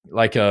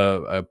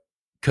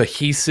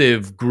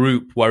cohesive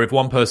group where if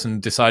one person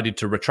decided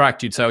to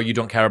retract, you'd say, oh, you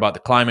don't care about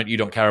the climate, you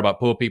don't care about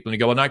poor people. And you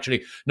go, well,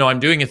 actually, no, I'm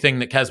doing a thing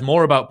that cares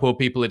more about poor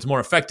people. It's more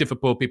effective for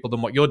poor people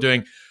than what you're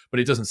doing. But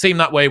it doesn't seem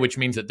that way, which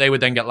means that they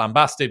would then get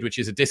lambasted, which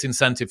is a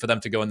disincentive for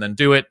them to go and then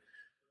do it.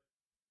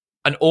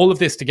 And all of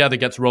this together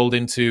gets rolled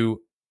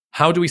into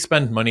how do we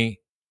spend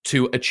money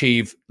to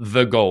achieve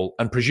the goal?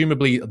 And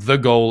presumably the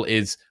goal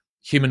is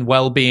human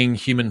well-being,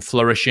 human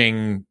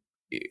flourishing,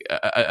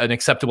 an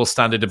acceptable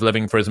standard of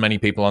living for as many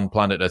people on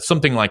planet Earth,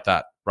 something like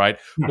that, right?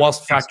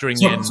 Whilst factoring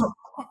in... So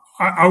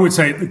I would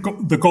say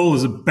the goal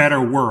is a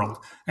better world.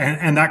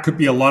 And that could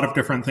be a lot of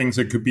different things.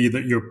 It could be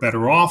that you're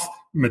better off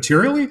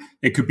materially.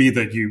 It could be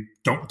that you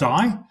don't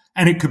die.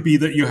 And it could be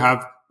that you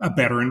have a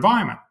better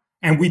environment.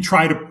 And we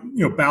try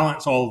to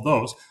balance all of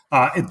those.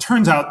 It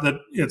turns out that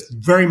it's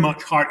very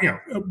much hard.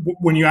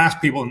 When you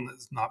ask people, and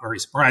it's not very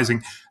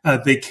surprising,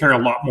 they care a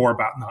lot more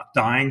about not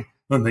dying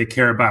than they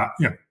care about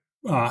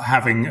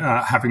having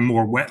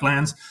more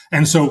wetlands.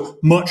 And so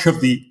much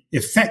of the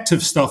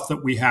effective stuff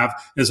that we have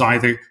is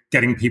either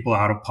getting people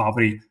out of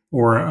poverty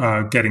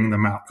or getting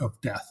them out of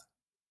death.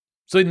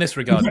 So in this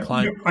regard,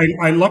 climate.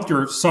 I loved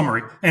your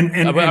summary. And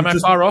Am I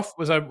far off?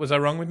 Was I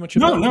wrong with much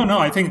of that? No.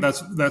 I think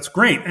that's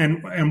great.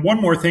 And one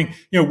more thing,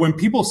 when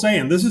people say,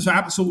 and this is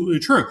absolutely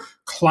true,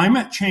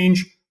 climate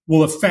change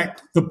will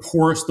affect the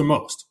poorest the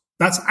most.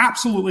 That's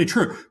absolutely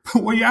true.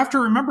 But what you have to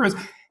remember is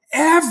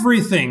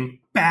everything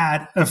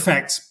bad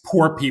affects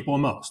poor people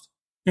most.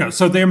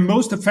 So they're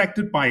most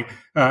affected by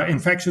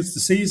infectious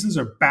diseases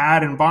or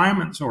bad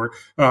environments or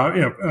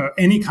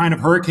any kind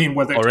of hurricane,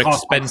 whether it's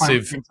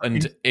expensive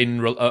and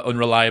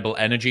unreliable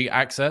energy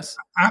access.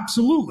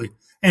 Absolutely,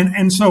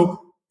 and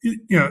so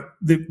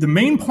the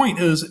main point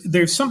is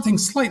there's something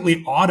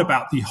slightly odd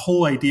about the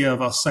whole idea of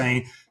us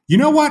saying, you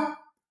know what,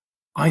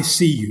 I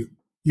see you.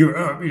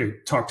 You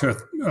talk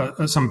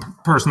to some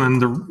person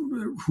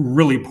who's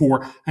really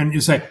poor, and you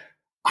say,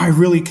 I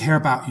really care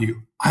about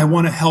you. I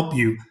want to help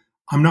you.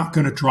 I'm not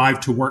going to drive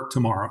to work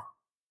tomorrow.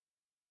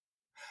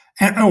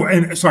 And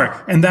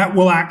that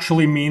will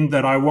actually mean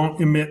that I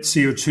won't emit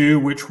CO2,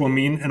 which will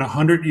mean in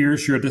 100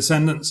 years, your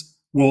descendants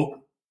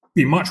will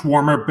be much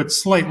warmer, but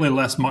slightly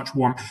less much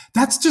warmer.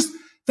 That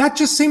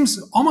just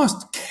seems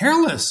almost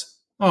careless,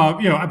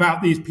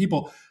 about these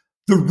people.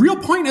 The real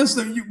point is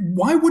that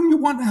why wouldn't you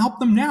want to help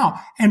them now?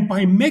 And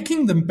by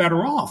making them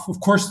better off, of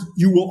course,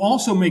 you will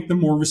also make them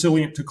more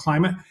resilient to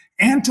climate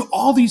and to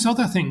all these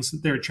other things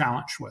that they're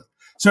challenged with.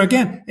 So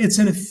again, it's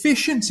an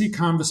efficiency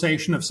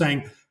conversation of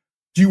saying,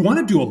 do you want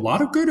to do a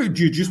lot of good or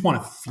do you just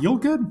want to feel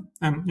good?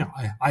 And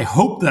I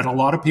hope that a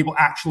lot of people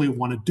actually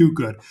want to do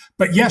good.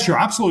 But yes, you're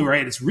absolutely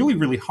right. It's really,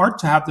 really hard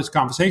to have this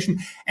conversation.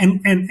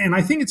 And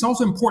I think it's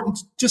also important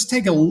to just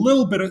take a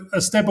little bit of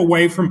a step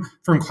away from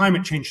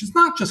climate change. It's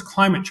not just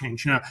climate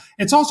change.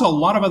 It's also a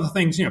lot of other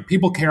things.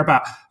 People care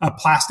about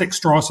plastic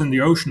straws in the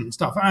ocean and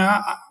stuff.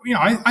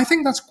 I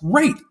think that's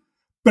great.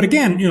 But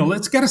again,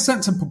 let's get a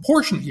sense of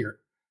proportion here.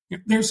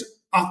 There's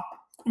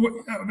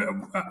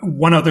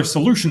one other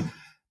solution.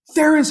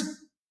 There is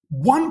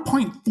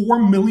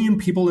 1.4 million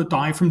people that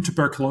die from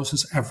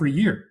tuberculosis every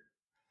year.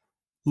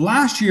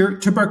 Last year,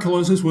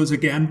 tuberculosis was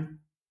again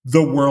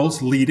the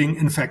world's leading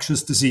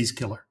infectious disease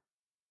killer.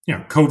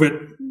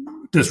 COVID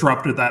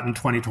disrupted that in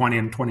 2020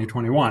 and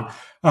 2021.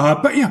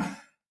 But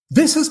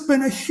this has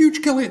been a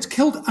huge killer. It's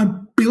killed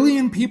 1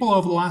 billion people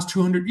over the last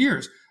 200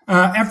 years.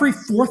 Every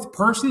fourth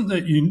person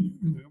that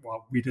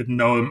we didn't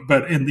know him,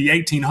 but in the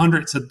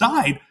 1800s had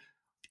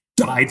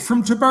died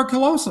from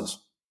tuberculosis.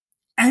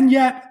 And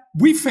yet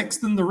we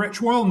fixed in the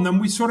rich world, and then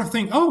we sort of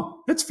think,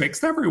 oh, it's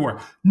fixed everywhere.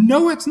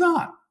 No, it's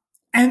not.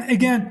 And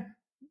again,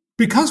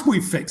 because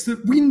we fixed it,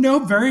 we know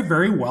very,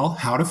 very well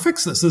how to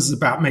fix this. This is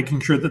about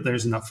making sure that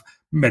there's enough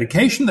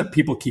medication that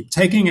people keep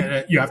taking.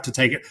 You have to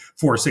take it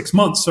for 6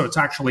 months, so it's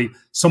actually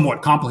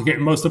somewhat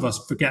complicated. Most of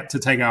us forget to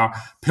take our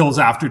pills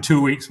after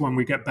 2 weeks when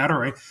we get better,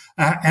 right?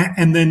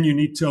 And then you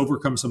need to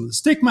overcome some of the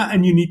stigma,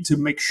 and you need to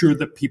make sure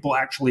that people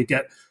actually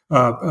get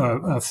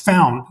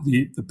found,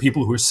 the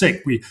people who are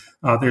sick.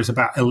 There's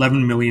about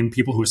 11 million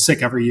people who are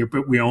sick every year,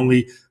 but we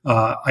only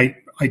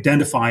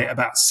identify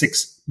about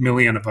 6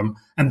 million of them.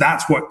 And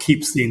that's what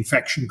keeps the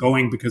infection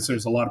going, because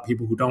there's a lot of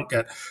people who don't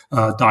get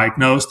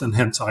diagnosed and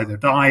hence either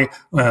die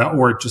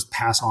or just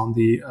pass on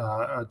the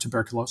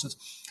tuberculosis.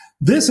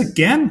 This,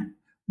 again,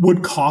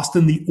 would cost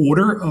in the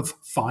order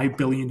of $5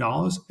 billion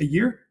a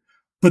year.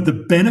 But the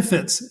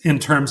benefits in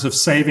terms of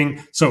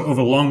saving, so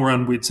over the long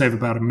run, we'd save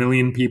about 1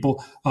 million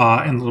people.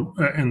 In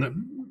the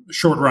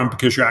short run,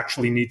 because you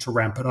actually need to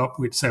ramp it up,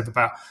 we'd save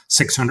about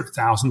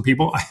 600,000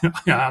 people.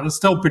 Yeah, that's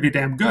still pretty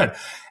damn good.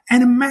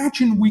 And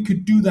imagine we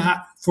could do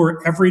that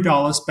for every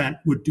dollar spent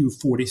would do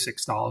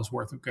 $46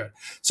 worth of good.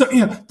 So,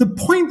 the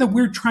point that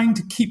we're trying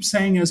to keep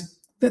saying is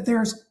that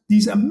there's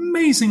these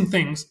amazing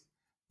things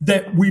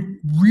that would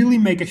really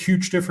make a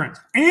huge difference,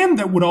 and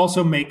that would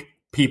also make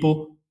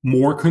people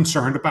more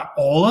concerned about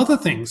all other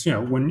things.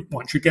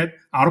 Once you get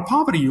out of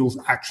poverty, you'll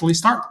actually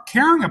start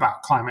caring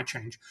about climate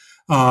change.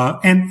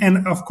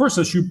 And of course,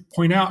 as you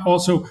point out,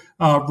 also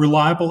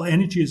reliable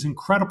energy is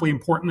incredibly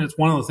important. It's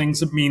one of the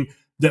things that mean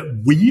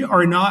that we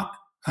are not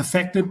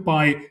affected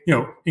by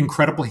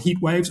incredible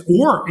heat waves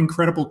or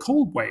incredible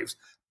cold waves,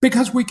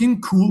 because we can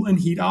cool and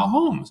heat our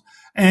homes.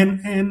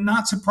 And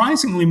not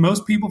surprisingly,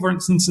 most people, for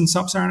instance, in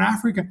sub-Saharan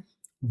Africa,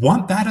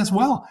 want that as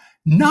well.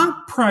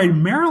 Not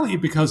primarily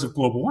because of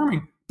global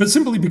warming, but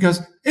simply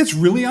because it's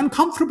really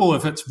uncomfortable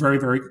if it's very,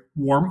 very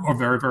warm or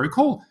very, very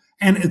cold.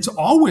 And it's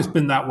always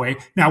been that way.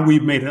 Now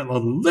we've made it a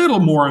little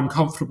more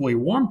uncomfortably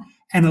warm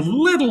and a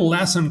little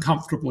less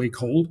uncomfortably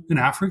cold in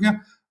Africa.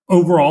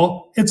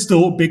 Overall, it's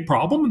still a big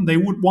problem, and they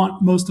would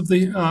want most of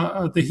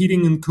the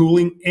heating and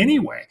cooling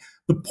anyway.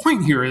 The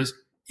point here is,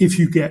 if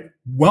you get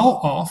well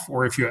off,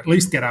 or if you at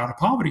least get out of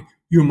poverty,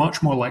 you're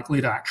much more likely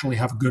to actually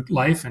have a good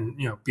life and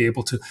be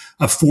able to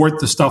afford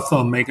the stuff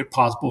that'll make it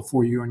possible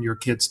for you and your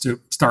kids to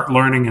start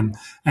learning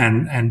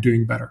and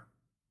doing better.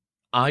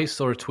 I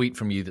saw a tweet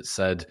from you that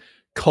said,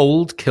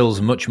 cold kills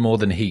much more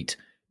than heat.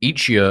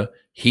 Each year,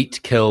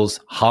 heat kills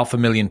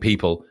 500,000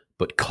 people,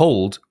 but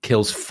cold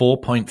kills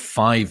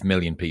 4.5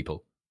 million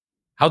people.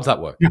 How does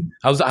that work? Yeah.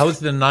 How is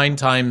there 9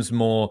 times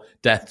more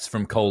deaths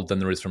from cold than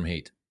there is from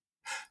heat?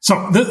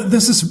 So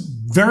this is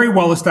very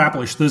well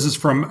established. This is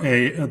from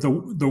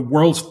the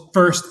world's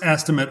first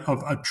estimate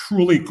of a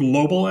truly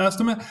global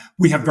estimate.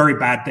 We have very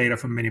bad data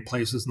from many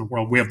places in the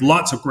world. We have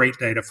lots of great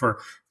data for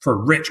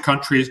rich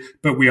countries,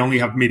 but we only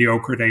have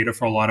mediocre data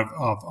for a lot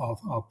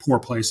of poor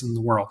places in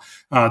the world.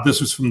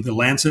 This was from the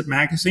Lancet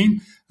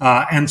magazine.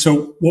 And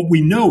so what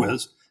we know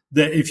is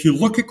that if you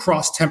look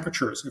across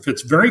temperatures, if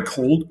it's very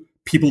cold,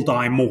 people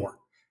die more.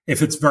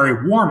 If it's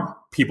very warm,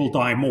 people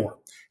die more.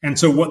 And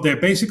so what they're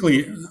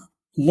basically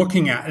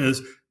looking at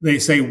is they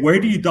say, where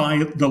do you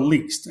die the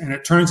least? And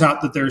it turns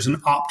out that there's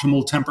an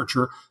optimal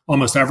temperature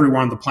almost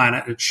everywhere on the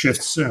planet. It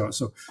shifts.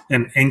 So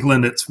in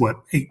England, it's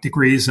 8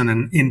 degrees. And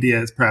in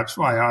India, it's perhaps,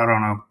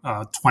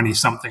 20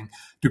 something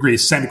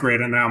degrees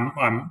centigrade. And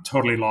I'm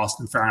totally lost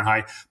in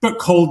Fahrenheit, but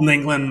cold in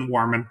England,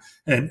 warm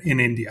in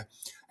India.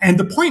 And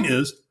the point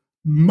is,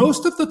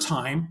 most of the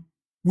time,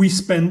 we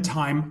spend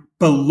time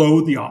below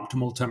the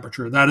optimal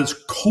temperature. That is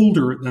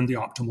colder than the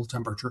optimal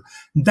temperature.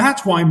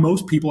 That's why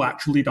most people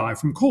actually die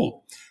from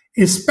cold,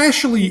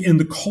 especially in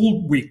the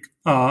cold week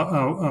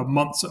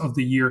months of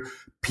the year.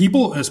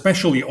 People,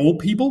 especially old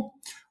people,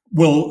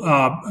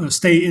 will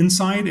stay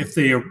inside if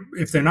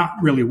they're not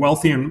really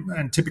wealthy,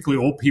 and typically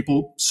old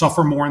people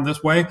suffer more in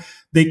this way.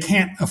 They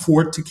can't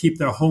afford to keep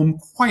their home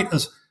quite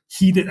as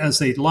heated as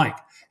they'd like.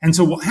 And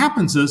so what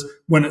happens is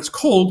when it's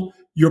cold,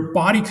 your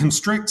body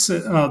constricts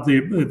the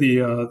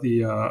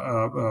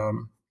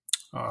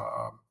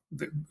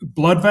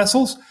blood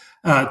vessels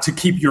to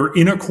keep your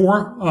inner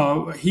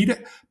core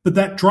heated, but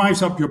that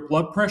drives up your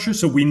blood pressure.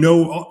 So we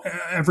know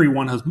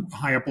everyone has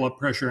higher blood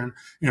pressure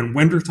in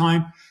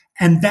wintertime,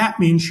 and that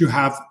means you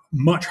have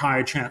much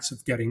higher chance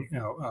of getting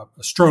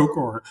a stroke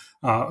or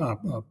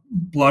a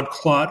blood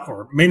clot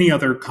or many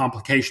other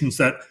complications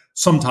that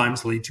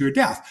sometimes lead to your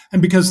death.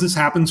 And because this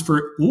happens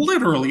for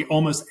literally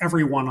almost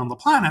everyone on the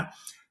planet,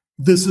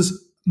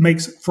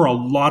 makes for a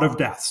lot of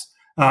deaths.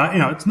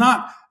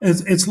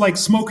 It's like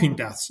smoking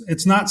deaths.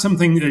 It's not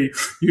something that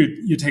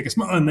you take a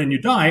smoke and then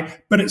you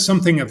die, but it's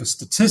something of a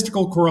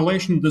statistical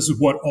correlation. This is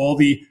what all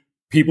the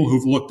people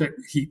who've looked at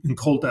heat and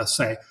cold deaths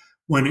say.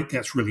 When it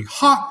gets really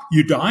hot,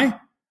 you die,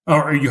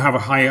 or you have a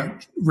higher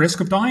risk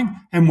of dying.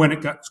 And when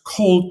it gets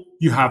cold,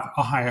 you have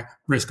a higher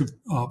risk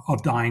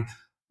of dying.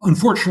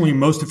 Unfortunately,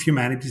 most of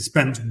humanity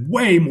spends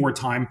way more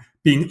time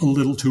being a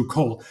little too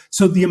cold.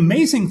 So the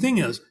amazing thing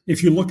is,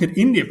 if you look at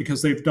India,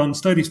 because they've done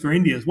studies for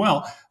India as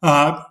well,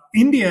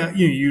 India,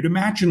 you'd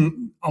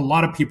imagine a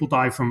lot of people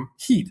die from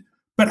heat,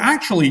 but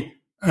actually,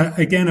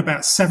 again,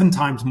 about 7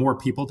 times more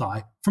people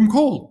die from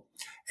cold.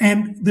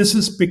 And this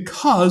is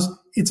because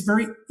it's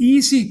very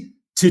easy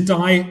to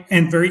die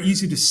and very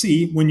easy to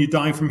see when you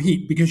die from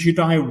heat, because you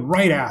die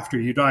right after.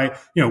 You die,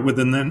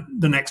 within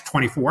the next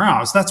 24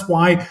 hours. That's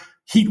why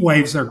heat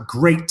waves are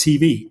great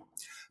TV.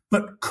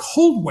 But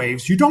cold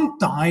waves, you don't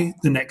die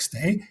the next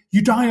day.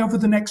 You die over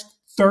the next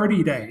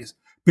 30 days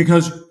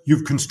because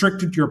you've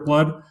constricted your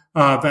blood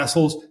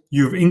vessels.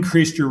 You've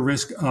increased your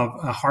risk of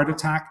a heart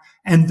attack.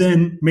 And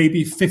then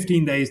maybe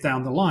 15 days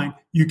down the line,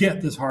 you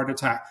get this heart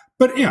attack.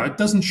 But, it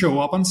doesn't show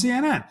up on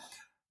CNN.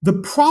 The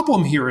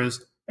problem here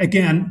is,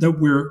 again, that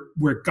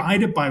we're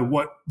guided by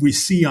what we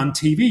see on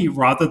TV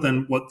rather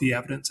than what the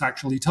evidence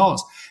actually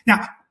tells us.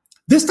 Now,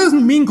 this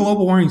doesn't mean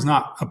global warming is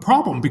not a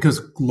problem, because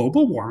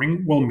global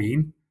warming will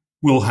mean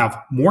we'll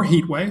have more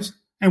heat waves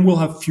and we'll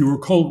have fewer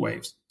cold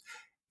waves.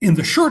 In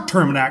the short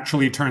term, it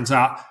actually turns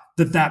out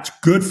that that's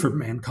good for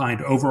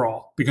mankind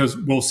overall, because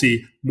we'll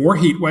see more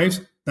heat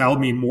waves. That'll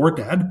mean more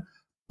dead,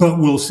 but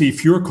we'll see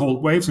fewer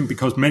cold waves. And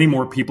because many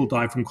more people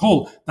die from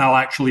cold, that'll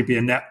actually be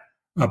a net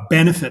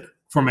benefit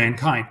for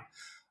mankind.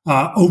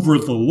 Over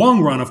the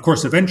long run, of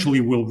course,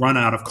 eventually we'll run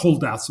out of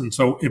cold deaths. And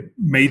so it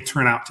may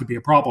turn out to be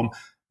a problem.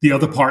 The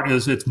other part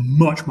is it's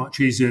much, much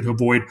easier to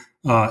avoid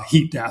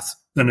heat death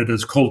than it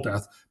is cold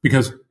death,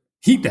 because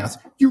heat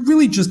death, you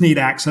really just need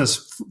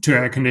access to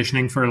air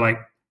conditioning for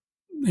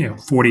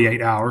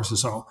 48 hours or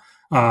so.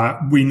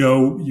 We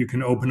know you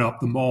can open up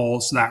the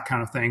malls, that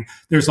kind of thing.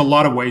 There's a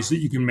lot of ways that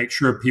you can make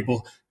sure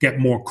people get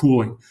more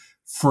cooling.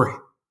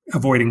 For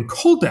avoiding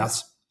cold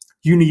deaths,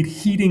 you need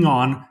heating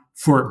on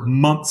for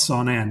months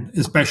on end,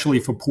 especially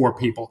for poor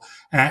people.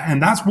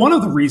 And that's one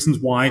of the reasons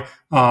why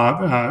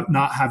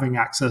not having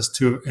access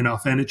to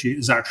enough energy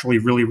is actually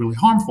really, really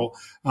harmful.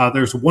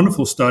 There's a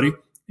wonderful study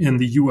in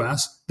the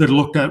US that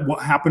looked at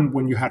what happened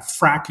when you had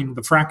fracking,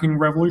 the fracking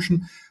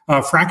revolution.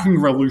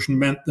 Fracking revolution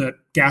meant that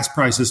gas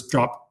prices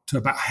dropped to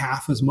about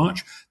half as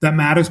much. That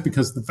matters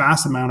because the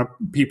vast amount of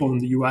people in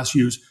the US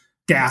use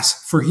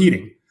gas for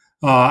heating.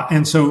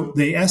 And so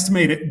they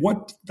estimated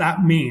what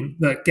that mean,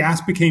 that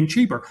gas became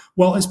cheaper.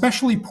 Well,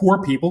 especially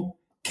poor people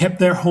kept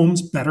their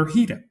homes better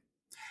heated.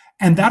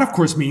 And that, of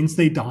course, means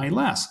they die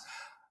less.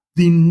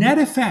 The net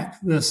effect,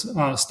 this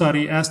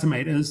study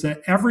estimate, is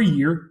that every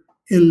year,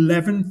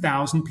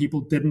 11,000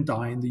 people didn't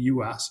die in the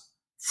US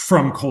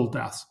from cold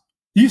deaths.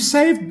 You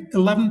saved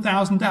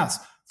 11,000 deaths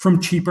from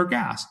cheaper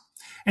gas.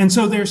 And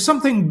so there's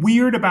something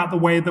weird about the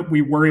way that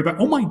we worry about,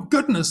 oh my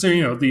goodness,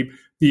 the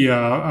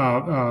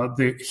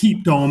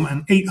heat dome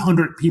and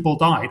 800 people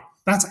died.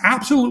 That's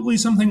absolutely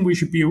something we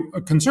should be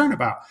concerned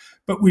about.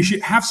 But we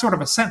should have sort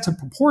of a sense of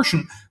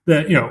proportion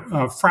that,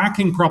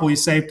 fracking probably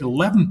saved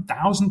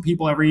 11,000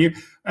 people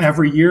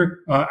every year.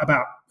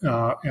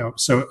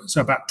 So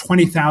about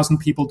 20,000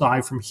 people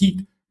die from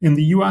heat in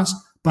the U.S.,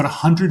 but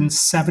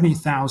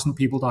 170,000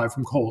 people die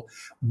from cold.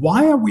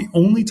 Why are we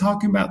only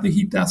talking about the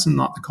heat deaths and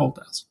not the cold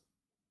deaths?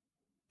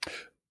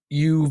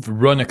 You've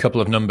run a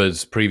couple of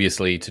numbers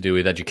previously to do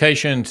with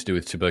education, to do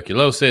with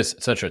tuberculosis,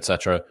 et cetera, et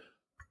cetera.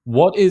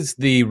 What is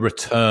the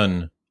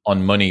return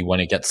on money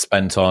when it gets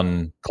spent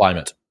on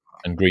climate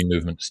and green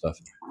movement stuff?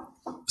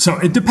 So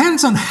it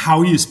depends on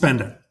how you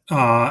spend it.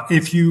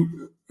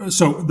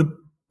 So the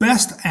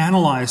best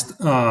analyzed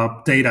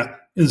data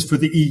is for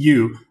the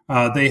EU.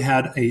 They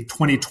had a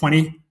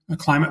 2020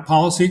 climate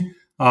policy,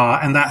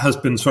 and that has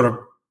been sort of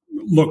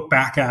looked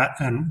back at,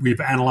 and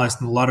we've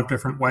analyzed in a lot of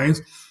different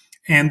ways.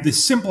 And the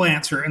simple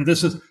answer, and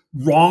this is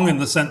wrong in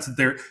the sense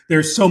that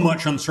there's so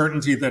much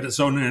uncertainty that it's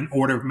only an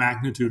order of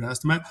magnitude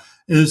estimate,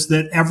 is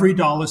that every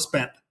dollar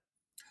spent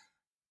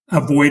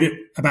avoided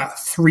about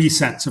 3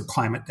 cents of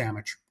climate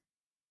damage.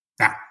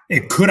 Now,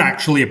 it could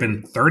actually have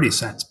been 30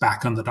 cents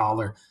back on the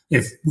dollar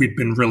if we'd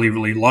been really,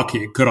 really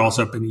lucky. It could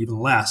also have been even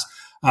less.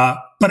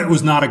 But it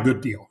was not a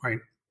good deal, right?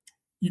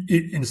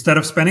 Instead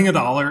of spending a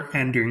dollar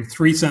and doing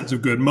 3 cents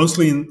of good,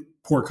 mostly in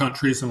poor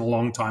countries and a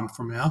long time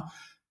from now,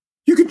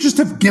 you could just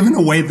have given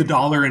away the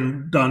dollar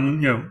and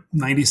done,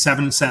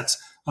 97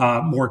 cents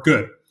more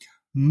good.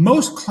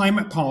 Most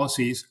climate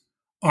policies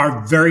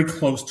are very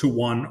close to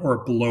 1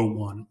 or below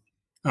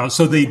 1.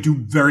 So they do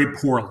very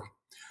poorly.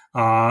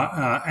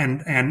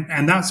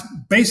 And that's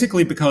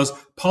basically because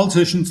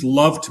politicians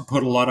love to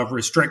put a lot of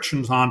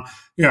restrictions on,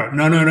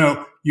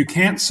 no, you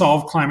can't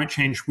solve climate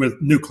change with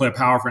nuclear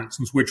power, for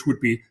instance, which would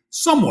be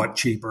somewhat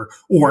cheaper,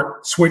 or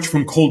switch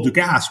from coal to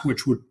gas,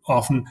 which would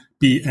often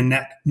be a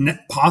net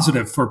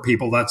positive for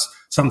people. That's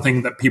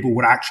something that people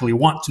would actually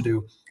want to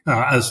do,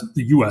 as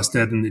the US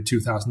did in the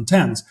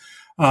 2010s.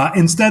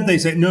 Instead, they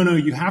say, no,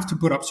 you have to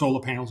put up solar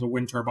panels or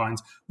wind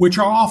turbines, which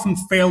are often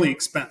fairly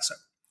expensive.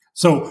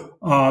 So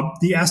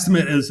the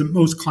estimate is that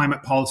most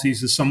climate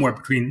policies is somewhere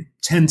between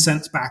 10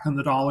 cents back on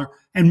the dollar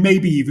and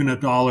maybe even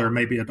 $1,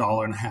 maybe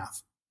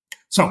 $1.50.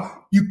 So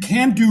you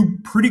can do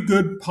pretty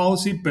good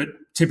policy, but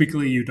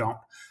typically you don't.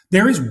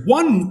 There is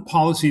one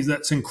policy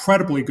that's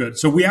incredibly good.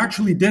 So we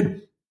actually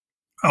did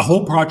a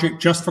whole project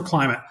just for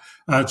climate,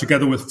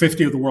 together with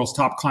 50 of the world's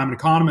top climate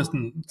economists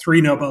and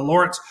 3 Nobel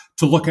laureates,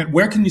 to look at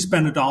where can you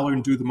spend $1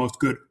 and do the most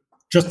good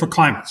just for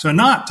climate. So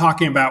not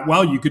talking about,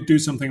 well, you could do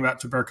something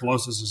about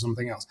tuberculosis or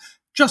something else,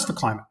 just for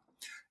climate.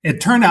 It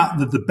turned out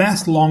that the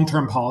best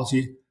long-term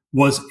policy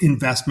was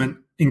investment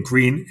in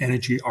green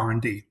energy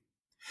R&D.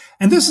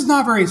 And this is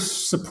not very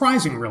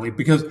surprising, really,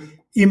 because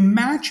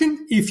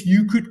imagine if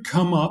you could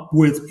come up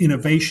with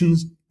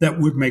innovations that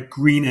would make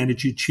green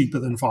energy cheaper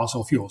than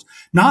fossil fuels.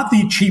 Not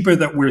the cheaper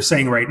that we're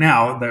saying right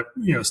now that,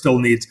 still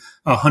needs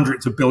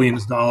hundreds of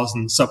billions of dollars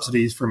in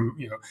subsidies from,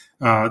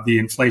 the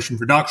Inflation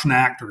Reduction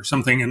Act or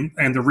something.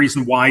 And the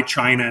reason why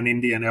China and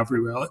India and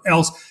everywhere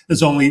else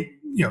is only,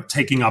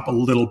 taking up a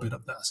little bit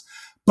of this.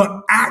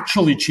 But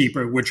actually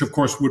cheaper, which of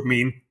course would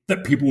mean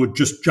that people would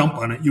just jump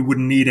on it. You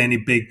wouldn't need any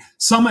big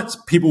summits.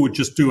 People would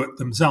just do it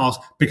themselves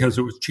because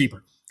it was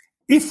cheaper.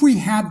 If we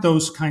had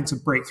those kinds of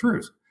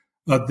breakthroughs,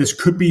 this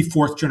could be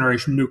fourth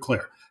generation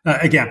nuclear.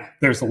 Again,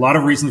 there's a lot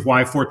of reasons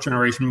why fourth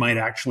generation might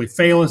actually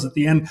fail us at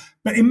the end.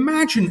 But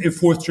imagine if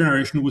fourth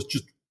generation was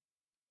just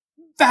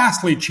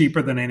vastly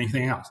cheaper than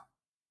anything else.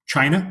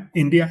 China,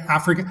 India,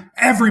 Africa,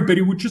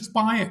 everybody would just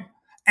buy it.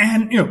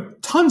 And,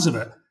 tons of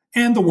it.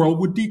 And the world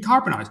would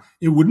decarbonize.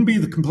 It wouldn't be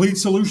the complete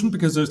solution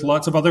because there's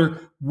lots of other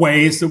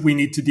ways that we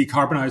need to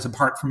decarbonize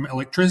apart from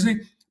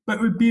electricity, but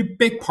it would be a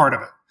big part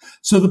of it.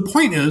 So the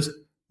point is,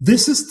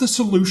 this is the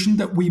solution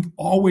that we've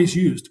always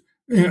used.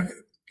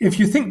 If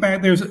you think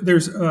back, there's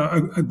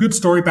a good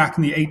story back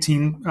in the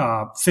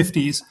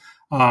 1850s.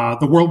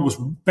 The world was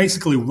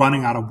basically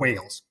running out of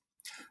whales.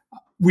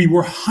 We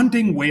were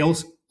hunting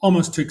whales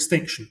almost to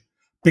extinction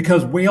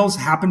because whales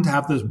happen to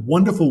have this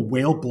wonderful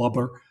whale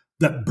blubber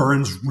that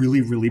burns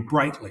really, really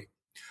brightly.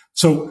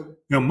 So,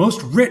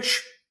 most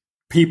rich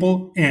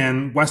people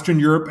in Western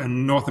Europe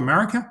and North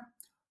America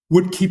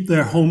would keep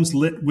their homes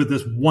lit with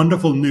this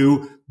wonderful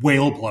new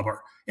whale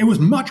blubber. It was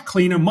much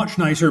cleaner, much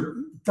nicer,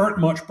 burnt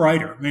much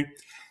brighter. I mean,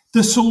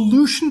 the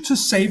solution to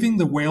saving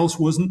the whales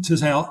wasn't to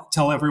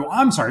tell everyone,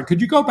 I'm sorry,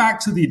 could you go back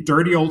to the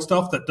dirty old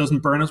stuff that doesn't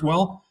burn as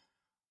well?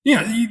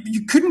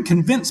 You couldn't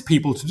convince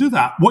people to do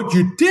that. What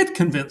you did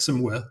convince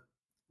them with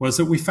was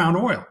that we found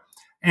oil.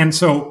 And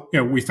so,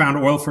 we found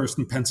oil first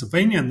in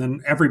Pennsylvania and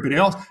then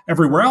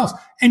everywhere else.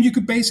 And you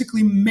could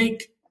basically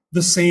make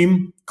the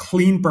same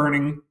clean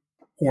burning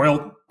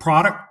oil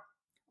product,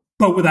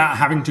 but without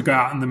having to go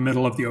out in the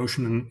middle of the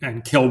ocean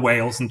and kill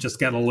whales and just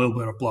get a little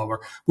bit of blubber,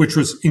 which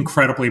was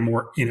incredibly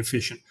more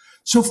inefficient.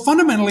 So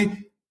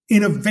fundamentally,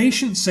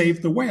 innovation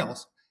saved the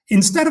whales.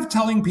 Instead of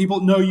telling people,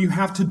 no, you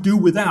have to do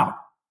without,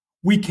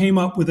 we came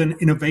up with an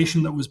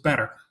innovation that was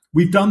better.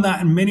 We've done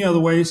that in many other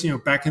ways.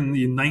 Back in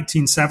the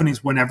 1970s,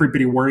 when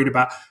everybody worried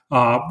about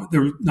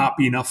there would not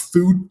be enough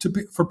food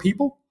for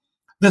people,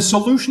 the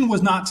solution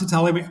was not to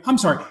tell everybody, I'm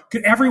sorry,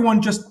 could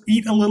everyone just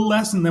eat a little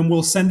less and then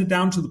we'll send it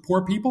down to the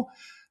poor people?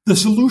 The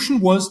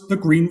solution was the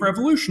Green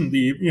Revolution.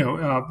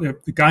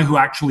 The guy who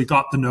actually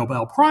got the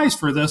Nobel Prize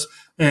for this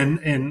in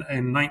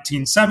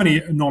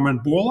 1970, Norman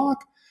Borlaug,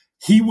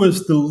 he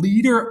was the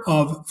leader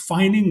of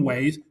finding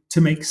ways to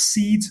make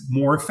seeds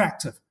more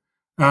effective.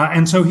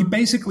 And so he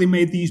basically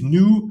made these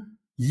new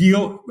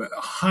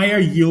higher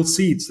yield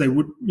seeds. They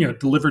would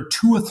deliver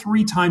 2 or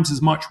 3 times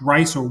as much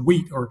rice or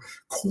wheat or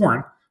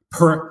corn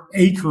per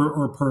acre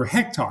or per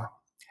hectare.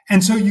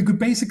 And so you could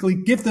basically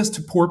give this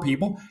to poor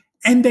people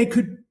and they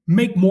could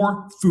make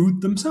more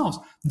food themselves.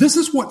 This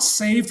is what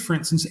saved, for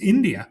instance,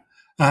 India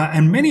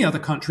and many other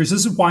countries.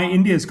 This is why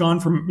India has gone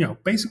from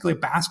basically a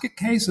basket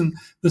case in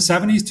the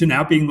 70s to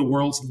now being the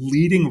world's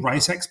leading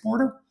rice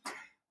exporter,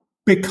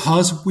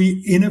 because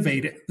we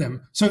innovated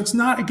them. So it's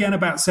not, again,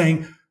 about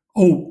saying,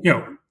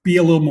 be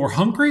a little more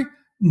hungry,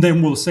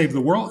 then we'll save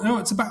the world. No,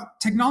 it's about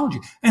technology.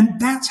 And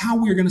that's how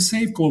we're going to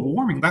save global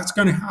warming. That's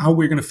how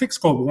we're going to fix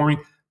global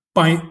warming,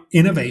 by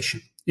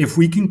innovation. If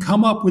we can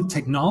come up with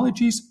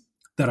technologies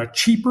that are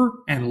cheaper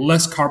and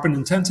less carbon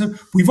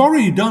intensive. We've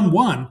already done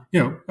one,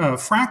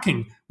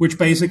 fracking, which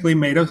basically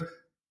made us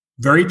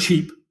very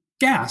cheap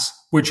gas,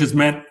 which has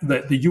meant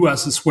that the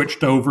U.S. has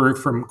switched over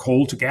from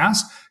coal to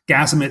gas.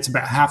 Gas emits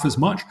about half as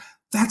much.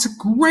 That's a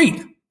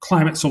great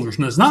climate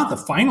solution. It's not the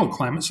final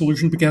climate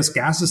solution because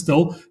gas is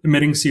still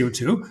emitting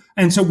CO2.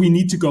 And so we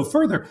need to go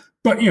further.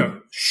 But,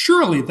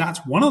 surely that's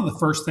one of the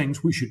first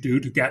things we should do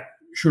to get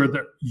sure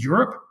that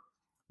Europe,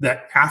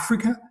 that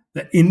Africa,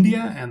 that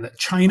India and that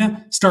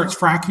China starts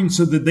fracking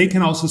so that they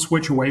can also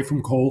switch away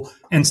from coal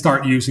and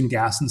start using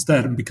gas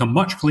instead and become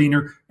much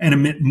cleaner and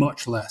emit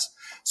much less.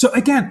 So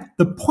again,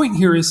 the point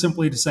here is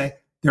simply to say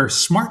there are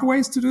smart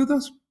ways to do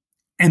this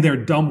and there are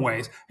dumb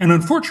ways. And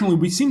unfortunately,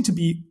 we seem to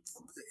be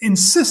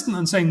insistent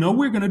on saying, no,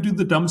 we're going to do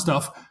the dumb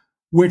stuff,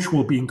 which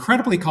will be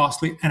incredibly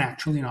costly and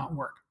actually not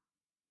work.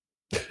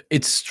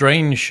 It's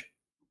strange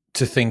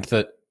to think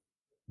that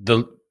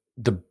the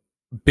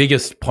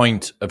biggest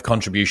point of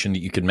contribution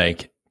that you could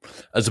make,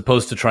 as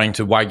opposed to trying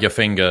to wag your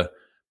finger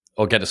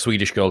or get a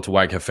Swedish girl to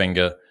wag her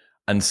finger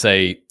and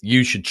say,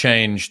 you should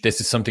change,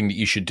 this is something that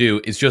you should do,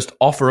 is just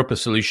offer up a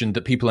solution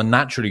that people are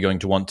naturally going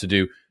to want to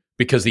do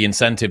because the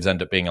incentives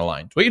end up being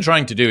aligned. What you're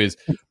trying to do is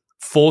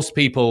force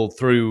people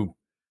through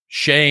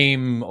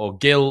shame or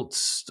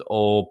guilt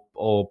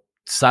or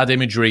sad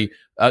imagery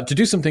to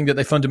do something that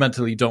they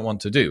fundamentally don't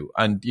want to do.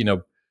 And,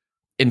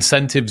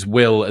 incentives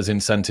will as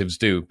incentives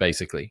do,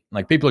 basically.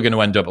 Like, people are going to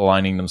end up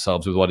aligning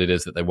themselves with what it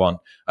is that they want.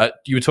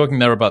 You were talking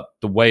there about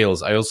the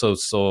whales. I also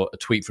saw a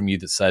tweet from you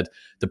that said,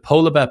 the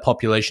polar bear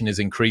population is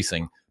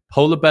increasing.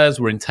 Polar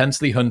bears were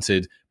intensely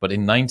hunted, but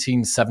in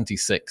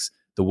 1976,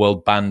 the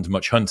world banned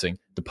much hunting.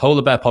 The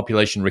polar bear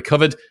population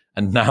recovered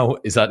and now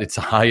is at its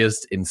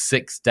highest in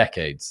 6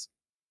 decades.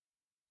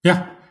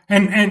 Yeah.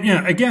 And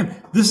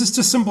again, this is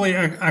just simply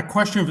a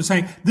question of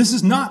saying, this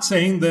is not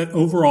saying that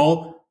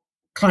overall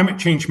climate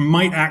change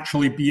might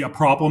actually be a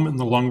problem in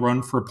the long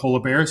run for polar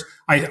bears.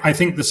 I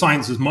think the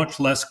science is much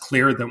less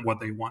clear than what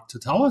they want to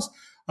tell us.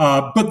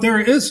 But there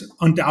is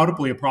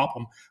undoubtedly a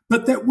problem.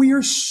 But that we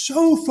are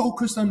so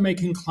focused on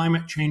making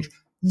climate change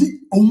the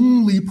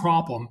only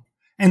problem.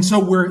 And so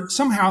we're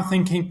somehow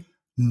thinking,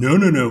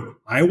 no,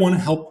 I want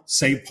to help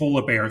save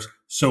polar bears.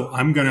 So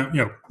I'm going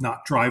to,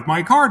 not drive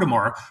my car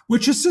tomorrow,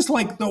 which is just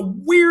like the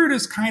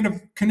weirdest kind of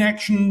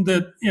connection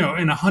that,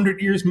 in 100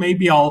 years,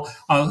 maybe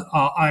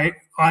I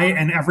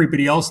and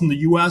everybody else in the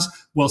U.S.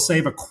 will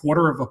save a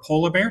quarter of a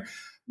polar bear.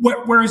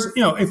 Whereas,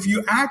 if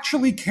you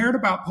actually cared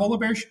about polar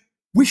bears,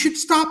 we should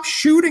stop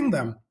shooting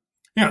them.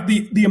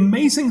 The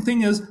amazing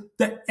thing is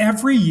that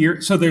every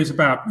year, so there's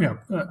about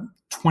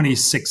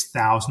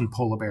 26,000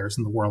 polar bears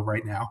in the world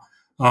right now,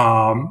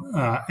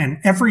 and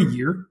every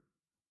year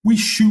we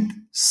shoot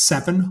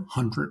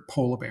 700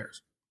 polar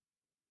bears.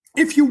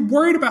 If you're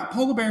worried about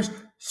polar bears,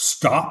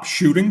 stop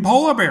shooting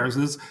polar bears.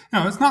 It's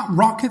not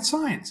rocket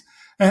science.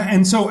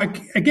 And so,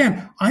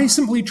 again, I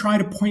simply try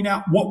to point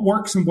out what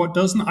works and what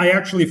doesn't. I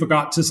actually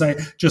forgot to say,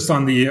 just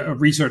on the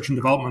research and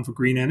development for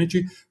green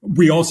energy,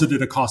 we also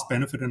did a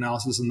cost-benefit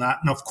analysis on that.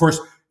 And of course,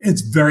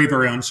 it's very,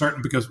 very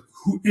uncertain because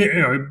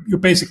you're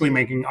basically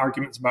making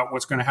arguments about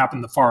what's going to happen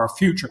in the far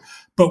future.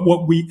 But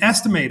what we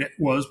estimated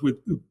was,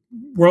 with the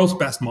world's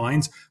best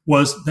minds,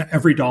 was that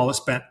every dollar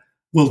spent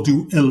will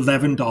do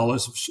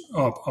 $11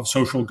 of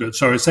social good.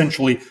 So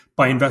essentially,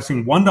 by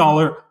investing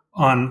 $1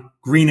 on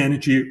green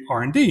energy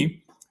R&D,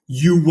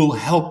 you will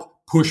help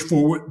push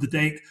forward the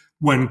date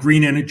when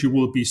green energy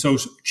will be so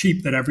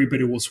cheap that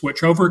everybody will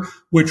switch over,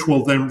 which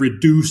will then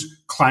reduce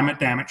climate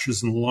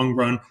damages in the long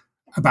run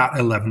about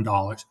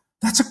 $11.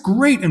 That's a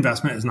great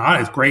investment. It's not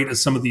as great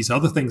as some of these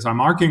other things I'm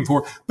arguing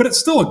for, but it's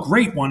still a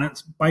great one.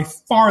 It's by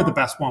far the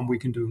best one we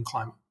can do in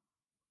climate.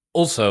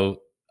 Also,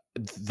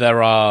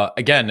 there are,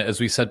 again, as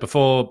we said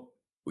before,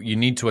 you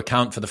need to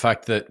account for the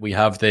fact that we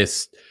have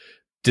this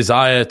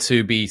desire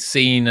to be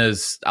seen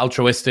as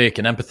altruistic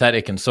and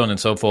empathetic and so on and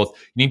so forth,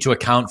 you need to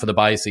account for the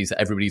biases that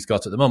everybody's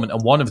got at the moment.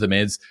 And one of them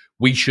is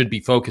we should be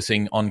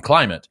focusing on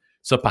climate.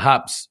 So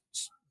perhaps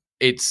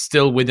it's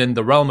still within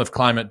the realm of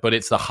climate, but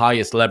it's the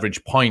highest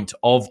leverage point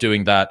of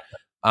doing that.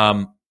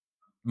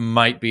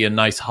 Might be a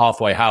nice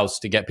halfway house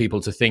to get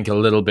people to think a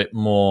little bit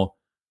more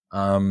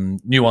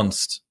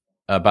nuanced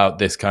about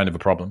this kind of a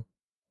problem.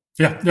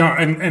 Yeah, no,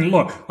 and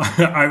look,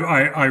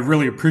 I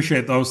really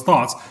appreciate those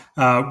thoughts.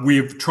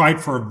 We've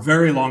tried for a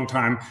very long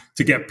time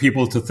to get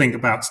people to think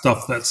about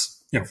stuff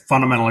that's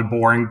fundamentally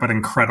boring but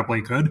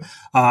incredibly good,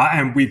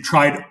 and we've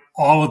tried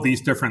all of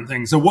these different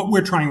things. So what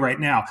we're trying right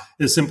now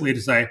is simply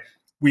to say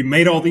we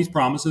made all these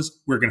promises.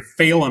 We're going to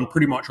fail on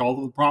pretty much all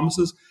of the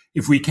promises.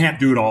 If we can't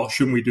do it all,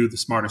 shouldn't we do the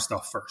smarter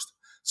stuff first?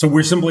 So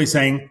we're simply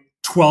saying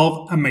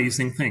 12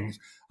 amazing things.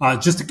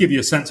 Just to give you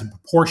a sense of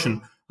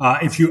proportion,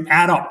 if you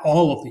add up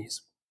all of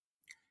these,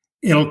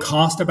 it'll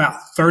cost about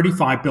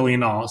 $35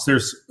 billion.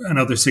 There's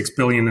another $6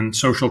 billion in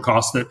social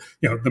costs that,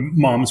 the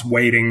mom's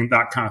waiting,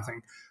 that kind of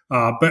thing.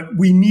 But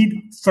we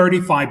need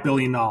 $35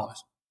 billion.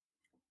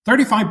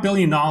 $35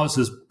 billion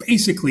is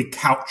basically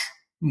couch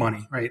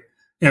money, right?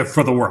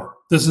 For the world.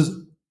 This is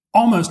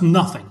almost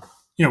nothing.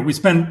 We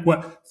spend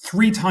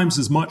 3 times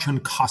as much on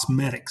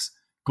cosmetics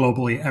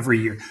globally every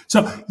year.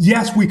 So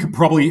yes, we could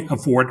probably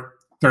afford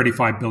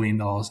 $35 billion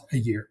a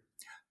year.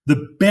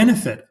 The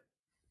benefit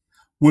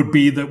would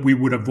be that we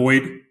would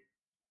avoid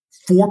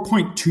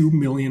 4.2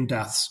 million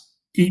deaths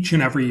each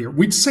and every year.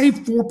 We'd save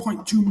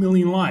 4.2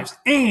 million lives,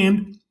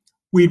 and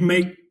we'd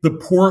make the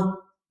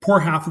poor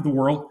half of the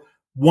world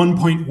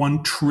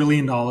 $1.1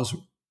 trillion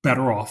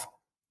better off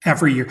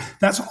every year.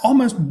 That's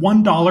almost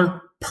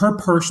 $1 per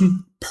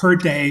person per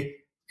day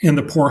in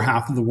the poor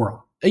half of the world.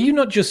 Are you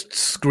not just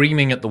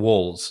screaming at the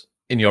walls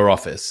in your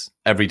office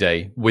every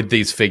day with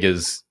these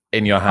figures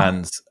in your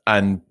hands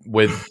and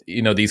with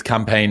these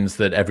campaigns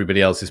that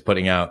everybody else is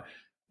putting out?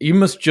 You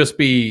must just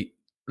be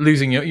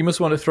losing you must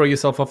want to throw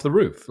yourself off the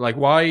roof. Like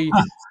why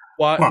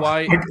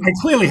I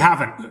clearly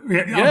haven't.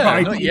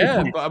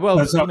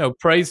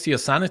 Praise to your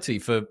sanity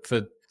for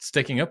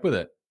sticking up with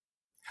it.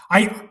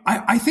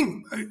 I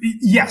think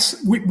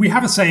yes, we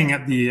have a saying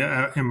at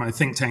the in my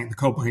think tank, the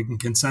Copenhagen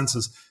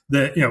Consensus,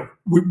 that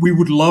we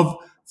would love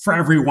for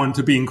everyone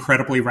to be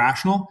incredibly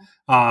rational.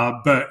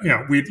 But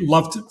we'd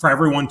love for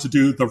everyone to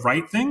do the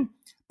right thing,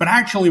 but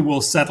actually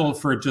we'll settle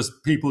for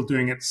just people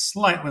doing it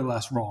slightly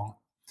less wrong.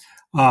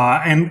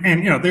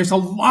 And there's a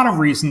lot of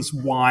reasons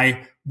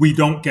why we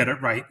don't get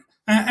it right.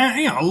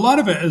 And a lot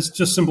of it is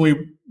just simply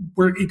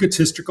we're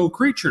egotistical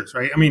creatures,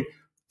 right? I mean,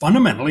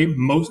 fundamentally,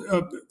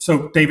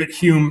 so David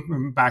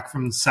Hume, back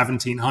from the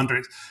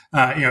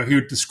 1700s, he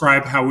would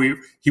describe how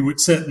he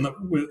would sit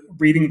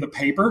reading the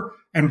paper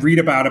and read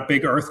about a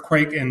big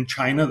earthquake in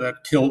China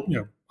that killed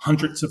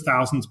hundreds of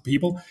thousands of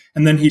people,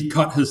 and then he'd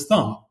cut his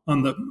thumb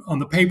on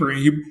the paper, and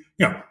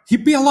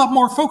he'd be a lot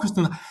more focused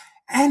on that.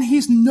 And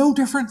he's no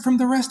different from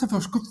the rest of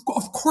us.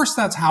 Of course,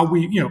 that's how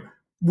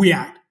we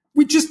act.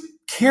 We just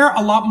care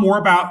a lot more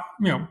about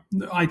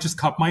I just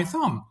cut my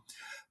thumb.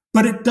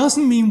 But it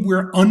doesn't mean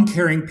we're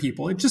uncaring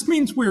people. It just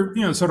means we're,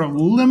 sort of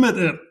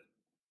limited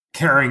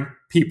caring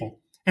people.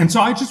 And so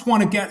I just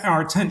want to get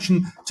our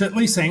attention to at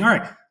least saying, all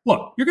right,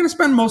 look, you're going to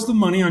spend most of the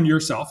money on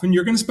yourself and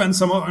you're going to spend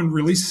some of it on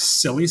really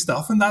silly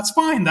stuff. And that's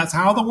fine. That's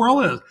how the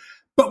world is.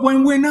 But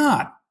when we're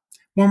not,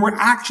 when we're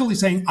actually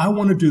saying, I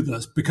want to do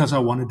this because I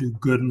want to do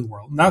good in the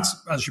world. And that's,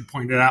 as you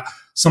pointed out,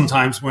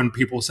 sometimes when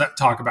people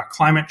talk about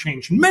climate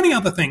change and many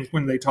other things,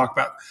 when they talk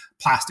about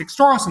plastic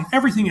straws and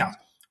everything else,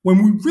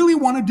 when we really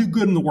want to do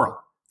good in the world,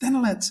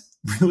 then let's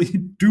really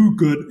do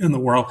good in the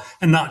world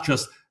and not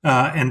just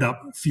end up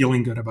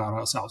feeling good about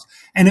ourselves.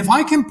 And if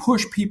I can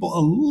push people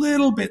a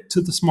little bit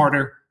to the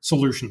smarter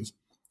solutions,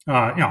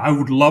 I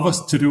would love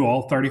us to do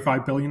all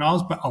 $35 billion,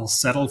 but I'll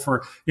settle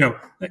for,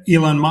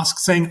 Elon Musk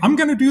saying, I'm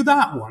going to do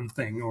that one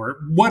thing or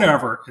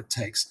whatever it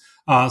takes.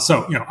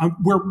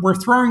 We're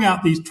throwing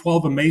out these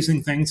 12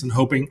 amazing things and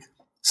hoping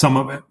some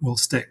of it will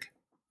stick.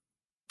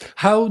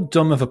 How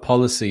dumb of a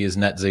policy is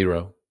net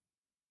zero?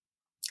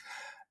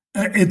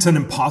 It's an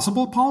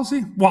impossible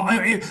policy. Well,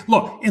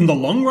 look, in the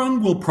long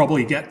run, we'll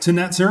probably get to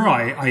net zero.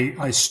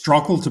 I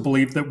struggle to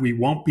believe that we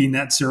won't be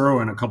net zero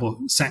in a couple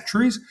of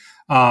centuries.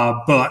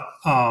 But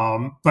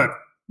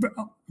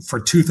for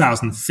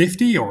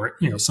 2050 or,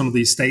 some of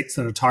these states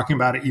that are talking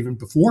about it even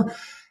before,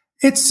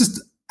 it's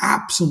just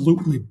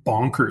absolutely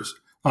bonkers,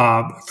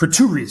 for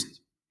 2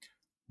 reasons.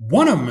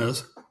 One of them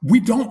is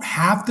we don't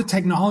have the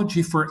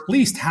technology for at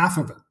least half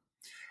of it.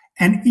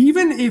 And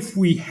even if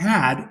we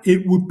had,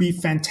 it would be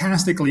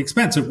fantastically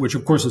expensive, which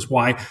of course is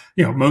why,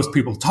 most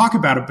people talk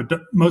about it, but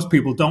most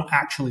people don't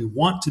actually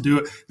want to do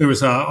it. There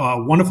was a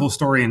wonderful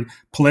story in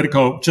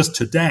Politico just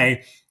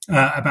today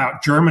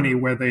about Germany,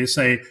 where they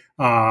say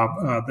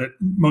that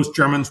most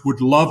Germans would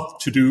love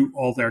to do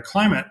all their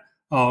climate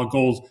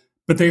goals,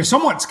 but they're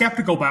somewhat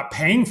skeptical about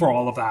paying for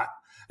all of that.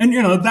 And,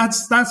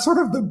 that's sort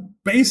of the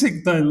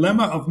basic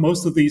dilemma of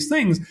most of these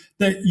things,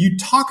 that you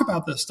talk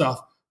about this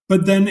stuff,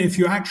 But then if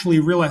you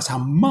actually realize how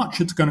much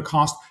it's going to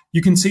cost,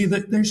 you can see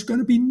that there's going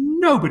to be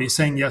nobody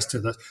saying yes to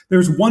this.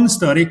 There's one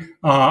study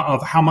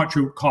of how much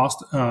it would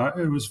cost.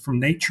 It was from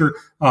Nature,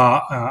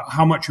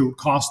 how much it would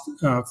cost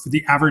for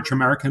the average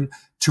American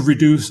to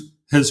reduce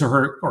his or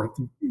her, or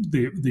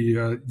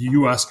the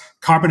U.S.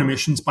 carbon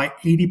emissions by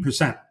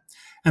 80%.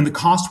 And the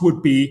cost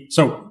would be,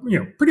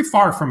 pretty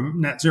far from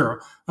net zero,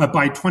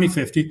 by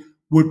 2050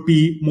 would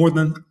be more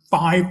than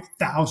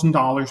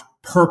 $5,000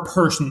 per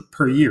person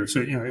per year.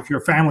 So, if you're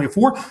a family of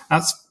four,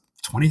 that's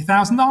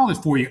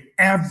 $20,000 for you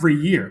every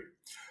year.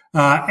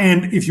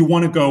 And if you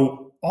want to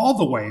go all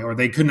the way, or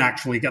they couldn't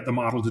actually get the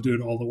model to do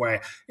it all the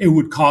way, it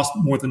would cost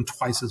more than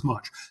twice as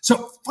much.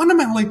 So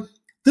fundamentally,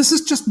 this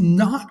is just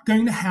not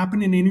going to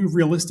happen in any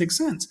realistic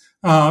sense.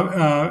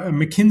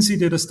 McKinsey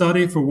did a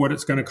study for what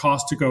it's going to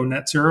cost to go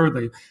net zero.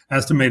 They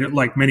estimate it,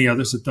 like many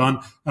others have done,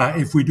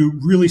 if we do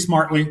really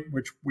smartly,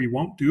 which we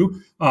won't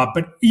do.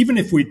 But even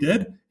if we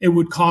did, it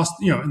would cost,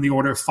 in the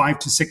order of $5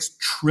 to $6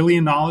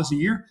 trillion a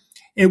year.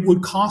 It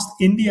would cost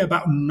India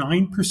about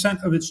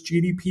 9% of its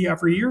GDP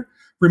every year.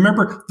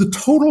 Remember, the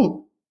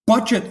total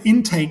budget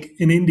intake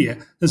in India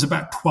is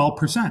about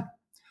 12%.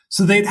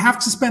 So they'd have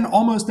to spend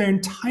almost their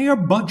entire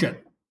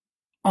budget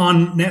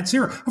on net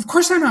zero. Of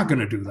course, they're not going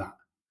to do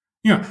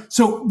that.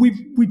 So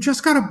we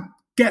just got to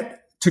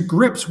get to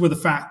grips with the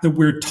fact that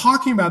we're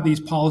talking about these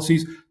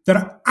policies that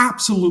are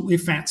absolutely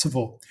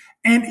fanciful.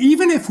 And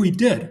even if we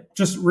did,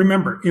 just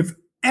remember, if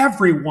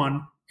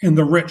everyone in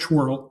the rich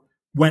world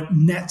went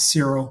net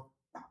zero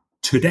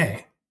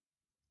today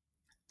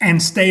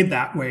and stayed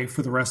that way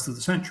for the rest of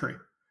the century,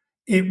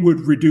 it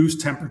would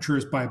reduce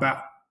temperatures by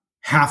about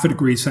 0.5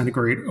 degree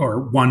centigrade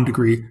or 1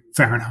 degree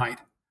Fahrenheit.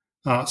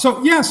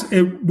 So yes,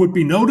 it would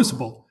be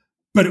noticeable,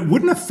 but it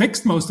wouldn't have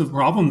fixed most of the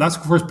problem. That's,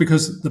 of course,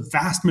 because the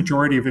vast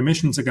majority of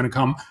emissions are going to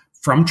come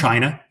from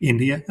China,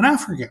 India, and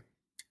Africa,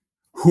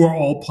 who are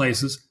all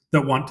places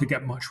that want to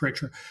get much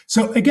richer.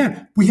 So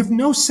again, we have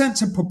no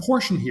sense of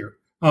proportion here.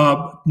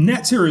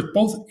 Net zero is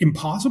both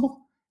impossible,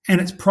 and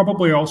it's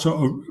probably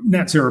also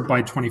net zero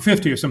by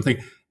 2050 or something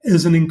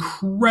is an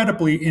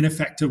incredibly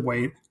ineffective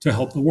way to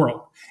help the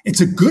world.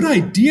 It's a good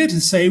idea to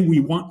say we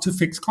want to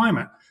fix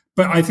climate,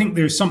 but I think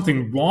there's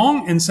something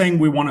wrong in saying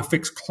we want to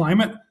fix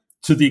climate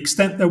to the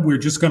extent that we're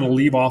just going to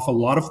leave off a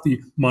lot of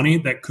the money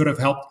that could have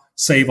helped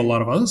save a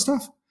lot of other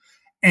stuff.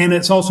 And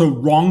it's also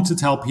wrong to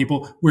tell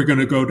people we're going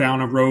to go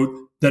down a road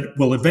that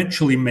will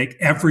eventually make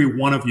every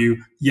one of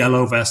you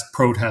yellow vest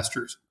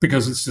protesters,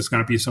 because it's just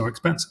going to be so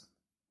expensive.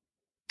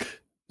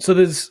 So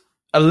there's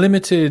a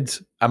limited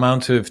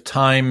amount of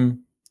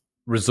time,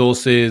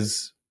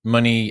 resources,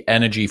 money,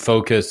 energy,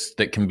 focus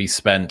that can be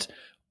spent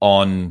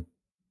on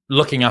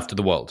looking after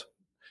the world.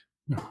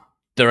 Yeah.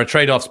 There are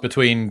trade-offs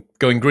between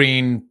going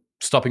green,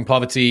 stopping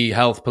poverty,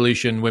 health,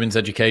 pollution, women's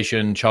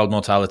education, child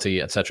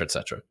mortality, etc.,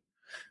 etc.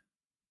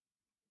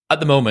 At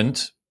the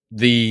moment,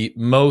 the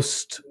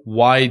most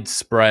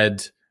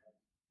widespread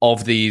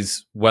of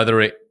these, whether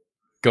it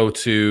go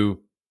to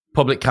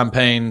public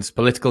campaigns,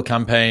 political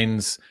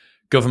campaigns,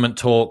 government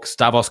talks,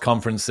 Davos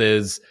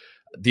conferences,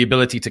 the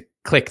ability to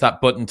click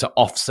that button to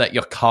offset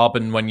your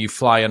carbon when you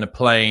fly on a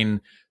plane,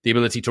 the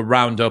ability to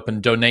round up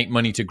and donate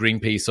money to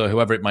Greenpeace or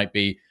whoever it might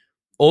be,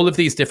 all of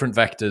these different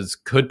vectors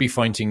could be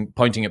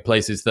pointing at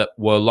places that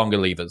were longer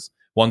levers,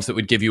 ones that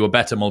would give you a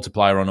better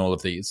multiplier on all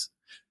of these.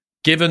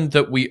 Given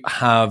that we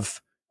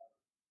have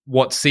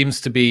what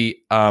seems to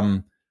be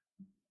a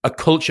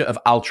culture of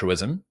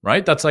altruism,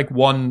 right? That's like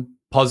one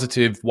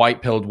positive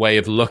white-pilled way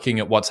of looking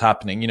at what's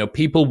happening.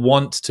 People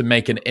want to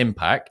make an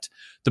impact.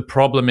 The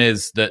problem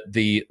is that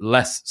the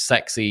less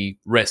sexy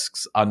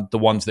risks are the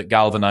ones that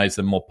galvanize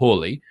them more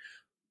poorly.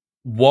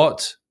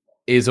 What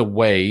is a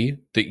way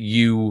that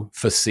you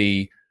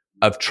foresee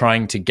of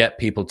trying to get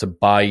people to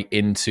buy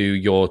into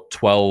your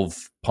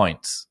 12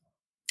 points?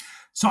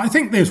 So I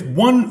think there's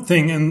one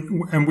thing,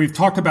 and we've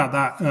talked about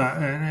that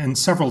in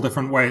several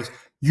different ways.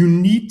 You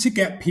need to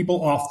get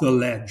people off the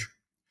ledge.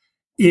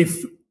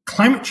 If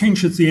climate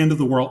change is the end of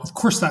the world, of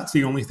course, that's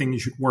the only thing you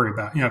should worry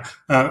about.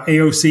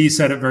 AOC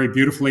said it very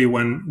beautifully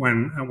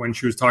when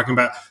she was talking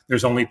about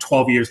there's only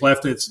 12 years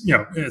left. It's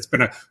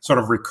been a sort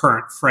of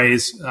recurrent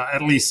phrase,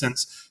 at least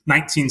since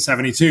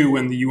 1972,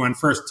 when the UN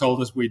first told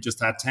us we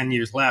just had 10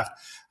 years left.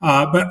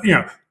 But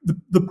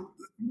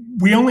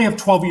we only have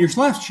 12 years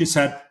left, she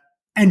said,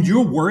 and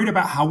you're worried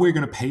about how we're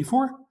going to pay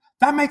for it?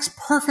 That makes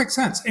perfect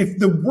sense. If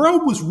the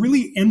world was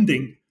really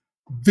ending,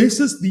 this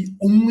is the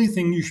only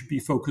thing you should be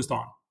focused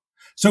on.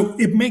 So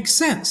it makes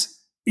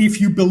sense if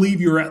you believe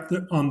you're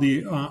on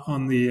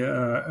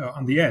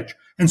the edge.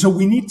 And so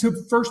we need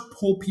to first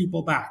pull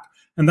people back.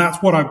 And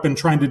that's what I've been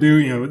trying to do.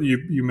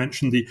 You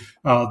mentioned the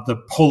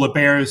polar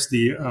bears,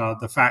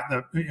 the fact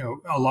that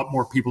a lot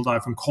more people die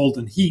from cold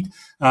and heat.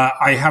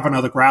 I have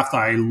another graph that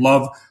I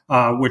love,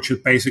 which is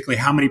basically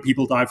how many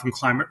people die from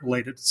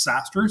climate-related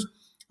disasters.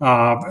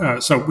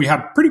 So we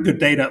have pretty good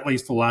data, at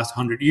least for the last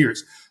 100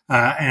 years.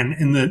 And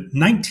in the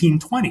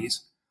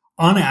 1920s,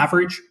 on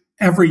average,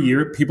 every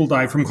year people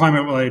die from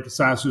climate-related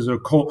disasters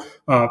of cold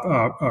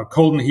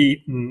and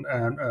heat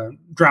and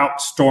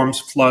drought, storms,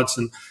 floods,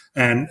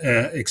 and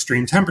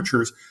extreme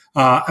temperatures.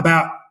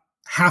 About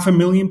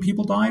 500,000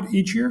 people died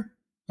each year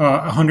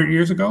 100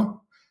 years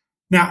ago.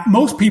 Now,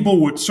 most people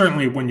would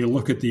certainly, when you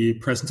look at the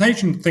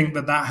presentation, think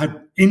that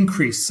had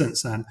increased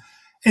since then.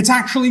 It's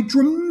actually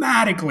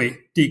dramatically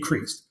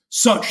decreased,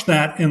 such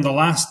that in the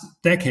last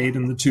decade,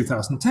 in the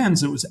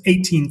 2010s, it was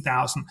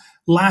 18,000.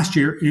 Last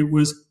year, it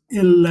was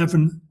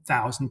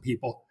 11,000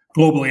 people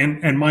globally.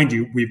 And mind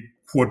you, we've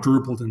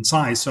quadrupled in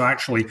size. So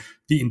actually,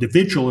 the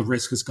individual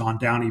risk has gone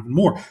down even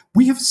more.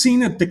 We have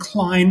seen a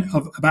decline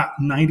of about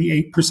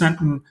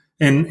 98%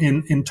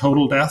 in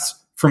total deaths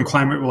from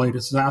climate-related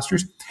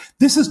disasters.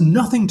 This has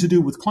nothing to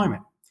do with climate.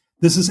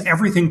 This is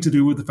everything to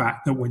do with the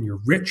fact that when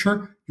you're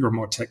richer, you're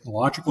more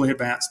technologically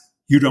advanced,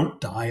 you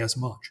don't die as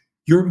much.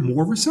 You're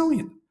more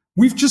resilient.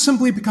 We've just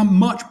simply become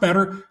much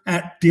better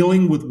at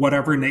dealing with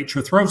whatever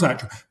nature throws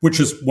at you, which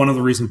is one of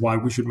the reasons why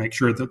we should make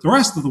sure that the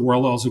rest of the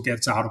world also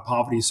gets out of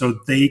poverty so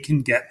they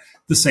can get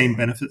the same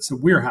benefits that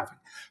we're having.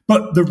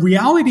 But the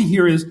reality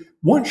here is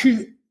once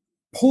you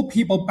pull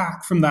people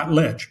back from that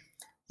ledge,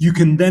 you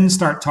can then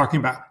start talking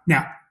about,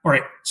 now, all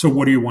right, so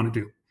what do you want to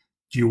do?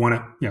 Do you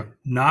want to,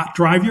 not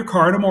drive your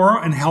car tomorrow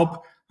and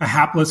help a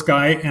hapless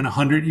guy in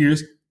 100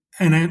 years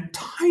in a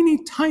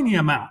tiny, tiny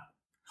amount?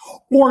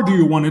 Or do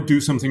you want to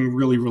do something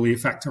really, really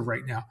effective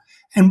right now?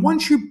 And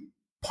once you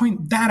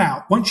point that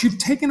out, once you've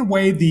taken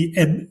away the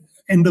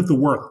end of the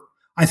world,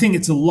 I think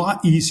it's a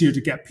lot easier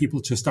to get people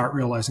to start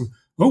realizing,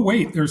 oh,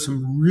 wait, there's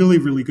some really,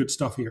 really good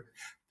stuff here.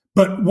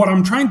 But what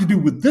I'm trying to do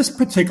with this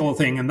particular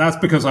thing, and that's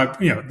because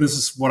this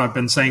is what I've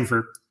been saying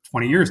for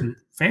 20 years and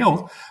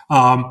failed.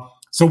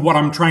 So what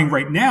I'm trying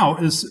right now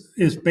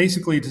is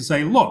basically to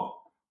say, look,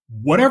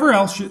 whatever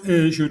else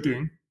is you're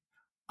doing,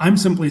 I'm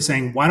simply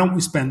saying, why don't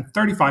we spend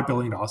 $35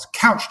 billion,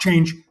 couch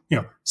change,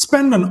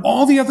 spend on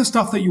all the other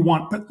stuff that you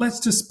want, but let's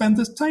just spend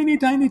this tiny,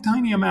 tiny,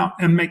 tiny amount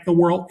and make the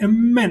world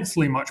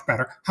immensely much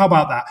better. How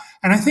about that?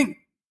 And I think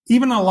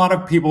even a lot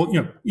of people,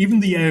 even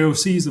the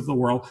AOCs of the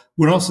world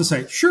would also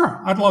say, sure,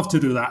 I'd love to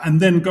do that. And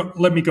then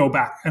let me go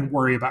back and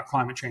worry about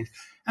climate change.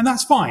 And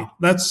that's fine.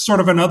 That's sort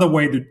of another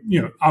way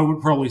to, I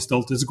would probably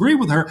still disagree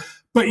with her.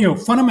 But,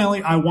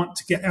 fundamentally, I want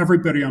to get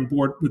everybody on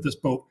board with this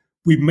boat.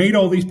 We've made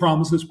all these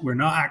promises. We're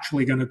not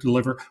actually going to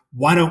deliver.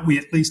 Why don't we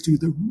at least do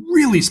the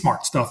really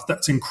smart stuff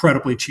that's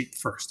incredibly cheap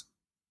first?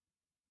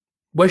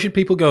 Where should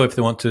people go if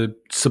they want to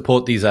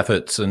support these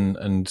efforts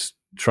and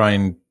try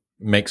and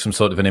make some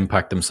sort of an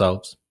impact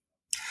themselves?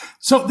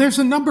 So there's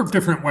a number of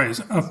different ways.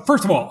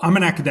 First of all, I'm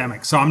an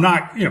academic, so I'm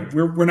not,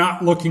 we're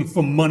not looking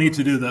for money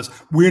to do this.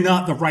 We're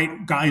not the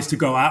right guys to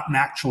go out and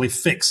actually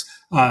fix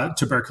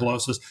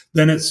tuberculosis.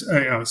 Then it's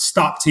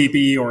Stop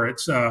TB, or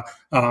it's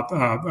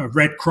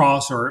Red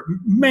Cross, or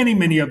many,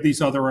 many of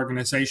these other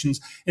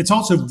organizations. It's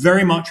also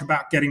very much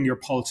about getting your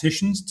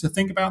politicians to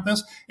think about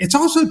this. It's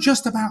also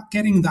just about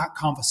getting that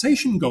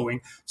conversation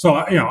going. So,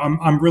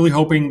 I'm really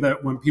hoping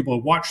that when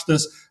people watch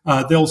this,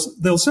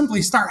 they'll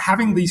simply start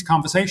having these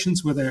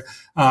conversations with their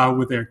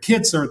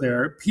kids or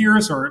their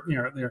peers or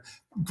their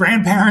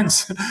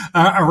grandparents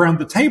around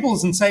the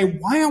tables and say,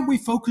 why aren't we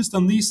focused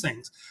on these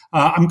things?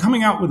 I'm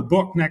coming out with a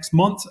book next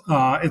month.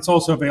 It's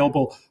also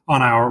available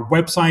on our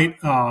website,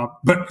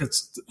 but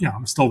it's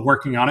I'm still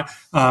working on it.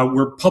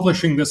 We're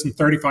publishing this in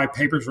 35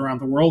 papers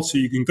around the world, so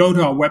you can go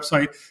to our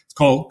website. It's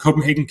called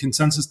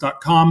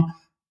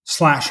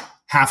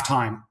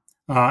CopenhagenConsensus.com/halftime.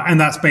 And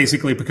that's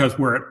basically because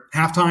we're at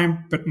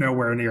halftime, but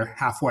nowhere near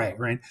halfway,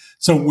 right?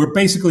 So we're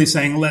basically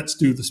saying, let's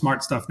do the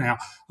smart stuff now.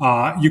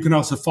 You can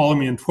also follow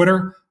me on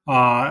Twitter.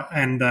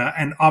 And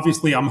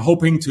obviously I'm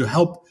hoping to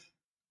help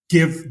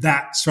give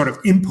that sort of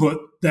input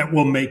that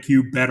will make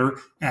you better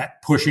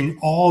at pushing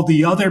all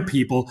the other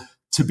people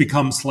to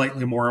become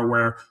slightly more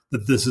aware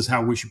that this is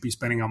how we should be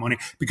spending our money.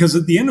 Because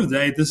at the end of the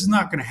day, this is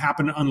not going to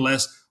happen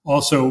unless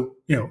also,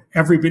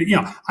 everybody,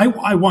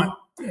 I want,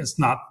 it's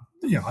not,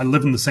 I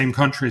live in the same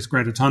country as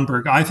Greta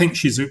Thunberg. I think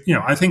she's a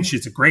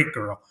great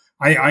girl.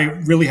 I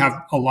really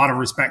have a lot of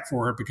respect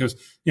for her because,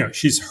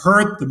 she's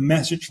heard the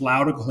message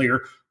loud and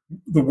clear.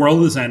 The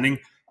world is ending.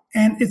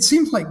 And it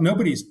seems like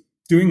nobody's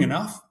doing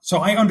enough. So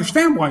I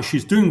understand why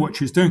she's doing what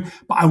she's doing,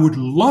 but I would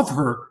love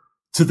her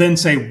to then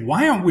say,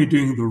 why aren't we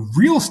doing the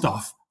real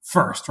stuff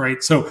first,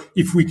 right? So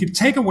if we could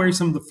take away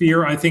some of the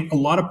fear, I think a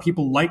lot of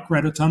people like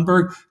Greta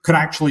Thunberg could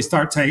actually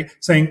start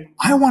saying,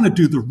 I want to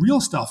do the real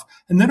stuff.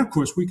 And then, of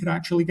course, we could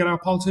actually get our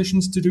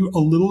politicians to do a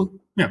little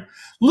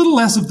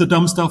less of the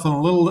dumb stuff and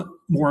a little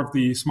more of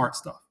the smart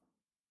stuff.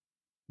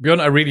 Bjorn,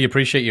 I really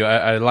appreciate you.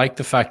 I like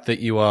the fact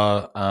that you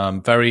are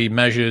very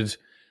measured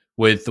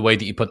with the way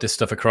that you put this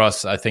stuff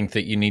across. I think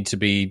that you need to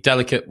be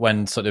delicate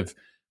when sort of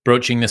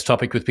broaching this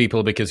topic with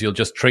people, because you'll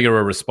just trigger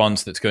a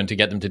response that's going to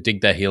get them to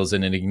dig their heels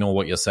in and ignore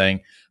what you're saying.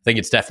 I think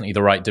it's definitely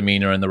the right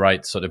demeanor and the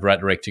right sort of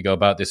rhetoric to go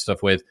about this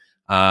stuff with.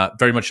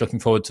 Very much looking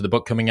forward to the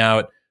book coming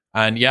out.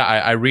 And yeah,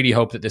 I really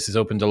hope that this has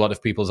opened a lot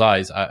of people's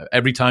eyes.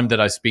 Every time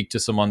that I speak to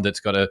someone that's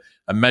got a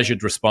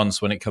measured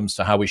response when it comes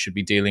to how we should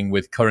be dealing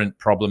with current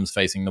problems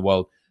facing the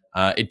world,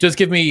 it does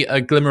give me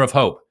a glimmer of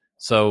hope.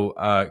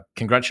 So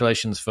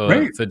congratulations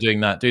for doing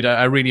that. Dude,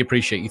 I really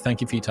appreciate you.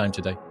 Thank you for your time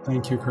today.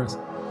 Thank you, Chris.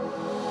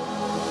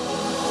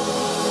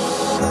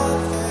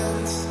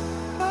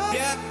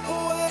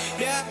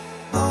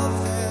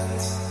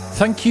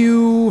 Thank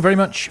you very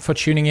much for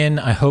tuning in.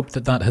 I hope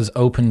that has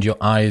opened your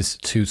eyes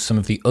to some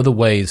of the other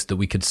ways that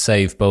we could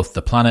save both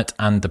the planet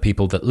and the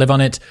people that live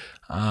on it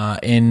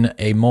in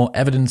a more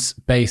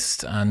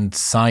evidence-based and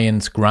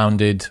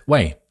science-grounded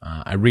way.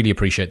 I really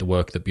appreciate the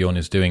work that Bjorn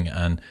is doing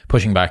and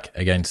pushing back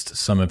against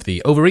some of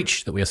the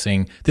overreach that we are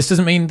seeing. This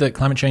doesn't mean that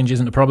climate change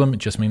isn't a problem. It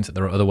just means that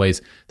there are other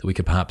ways that we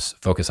could perhaps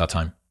focus our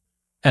time.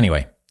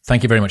 Anyway,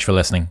 thank you very much for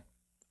listening,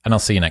 and I'll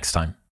see you next time.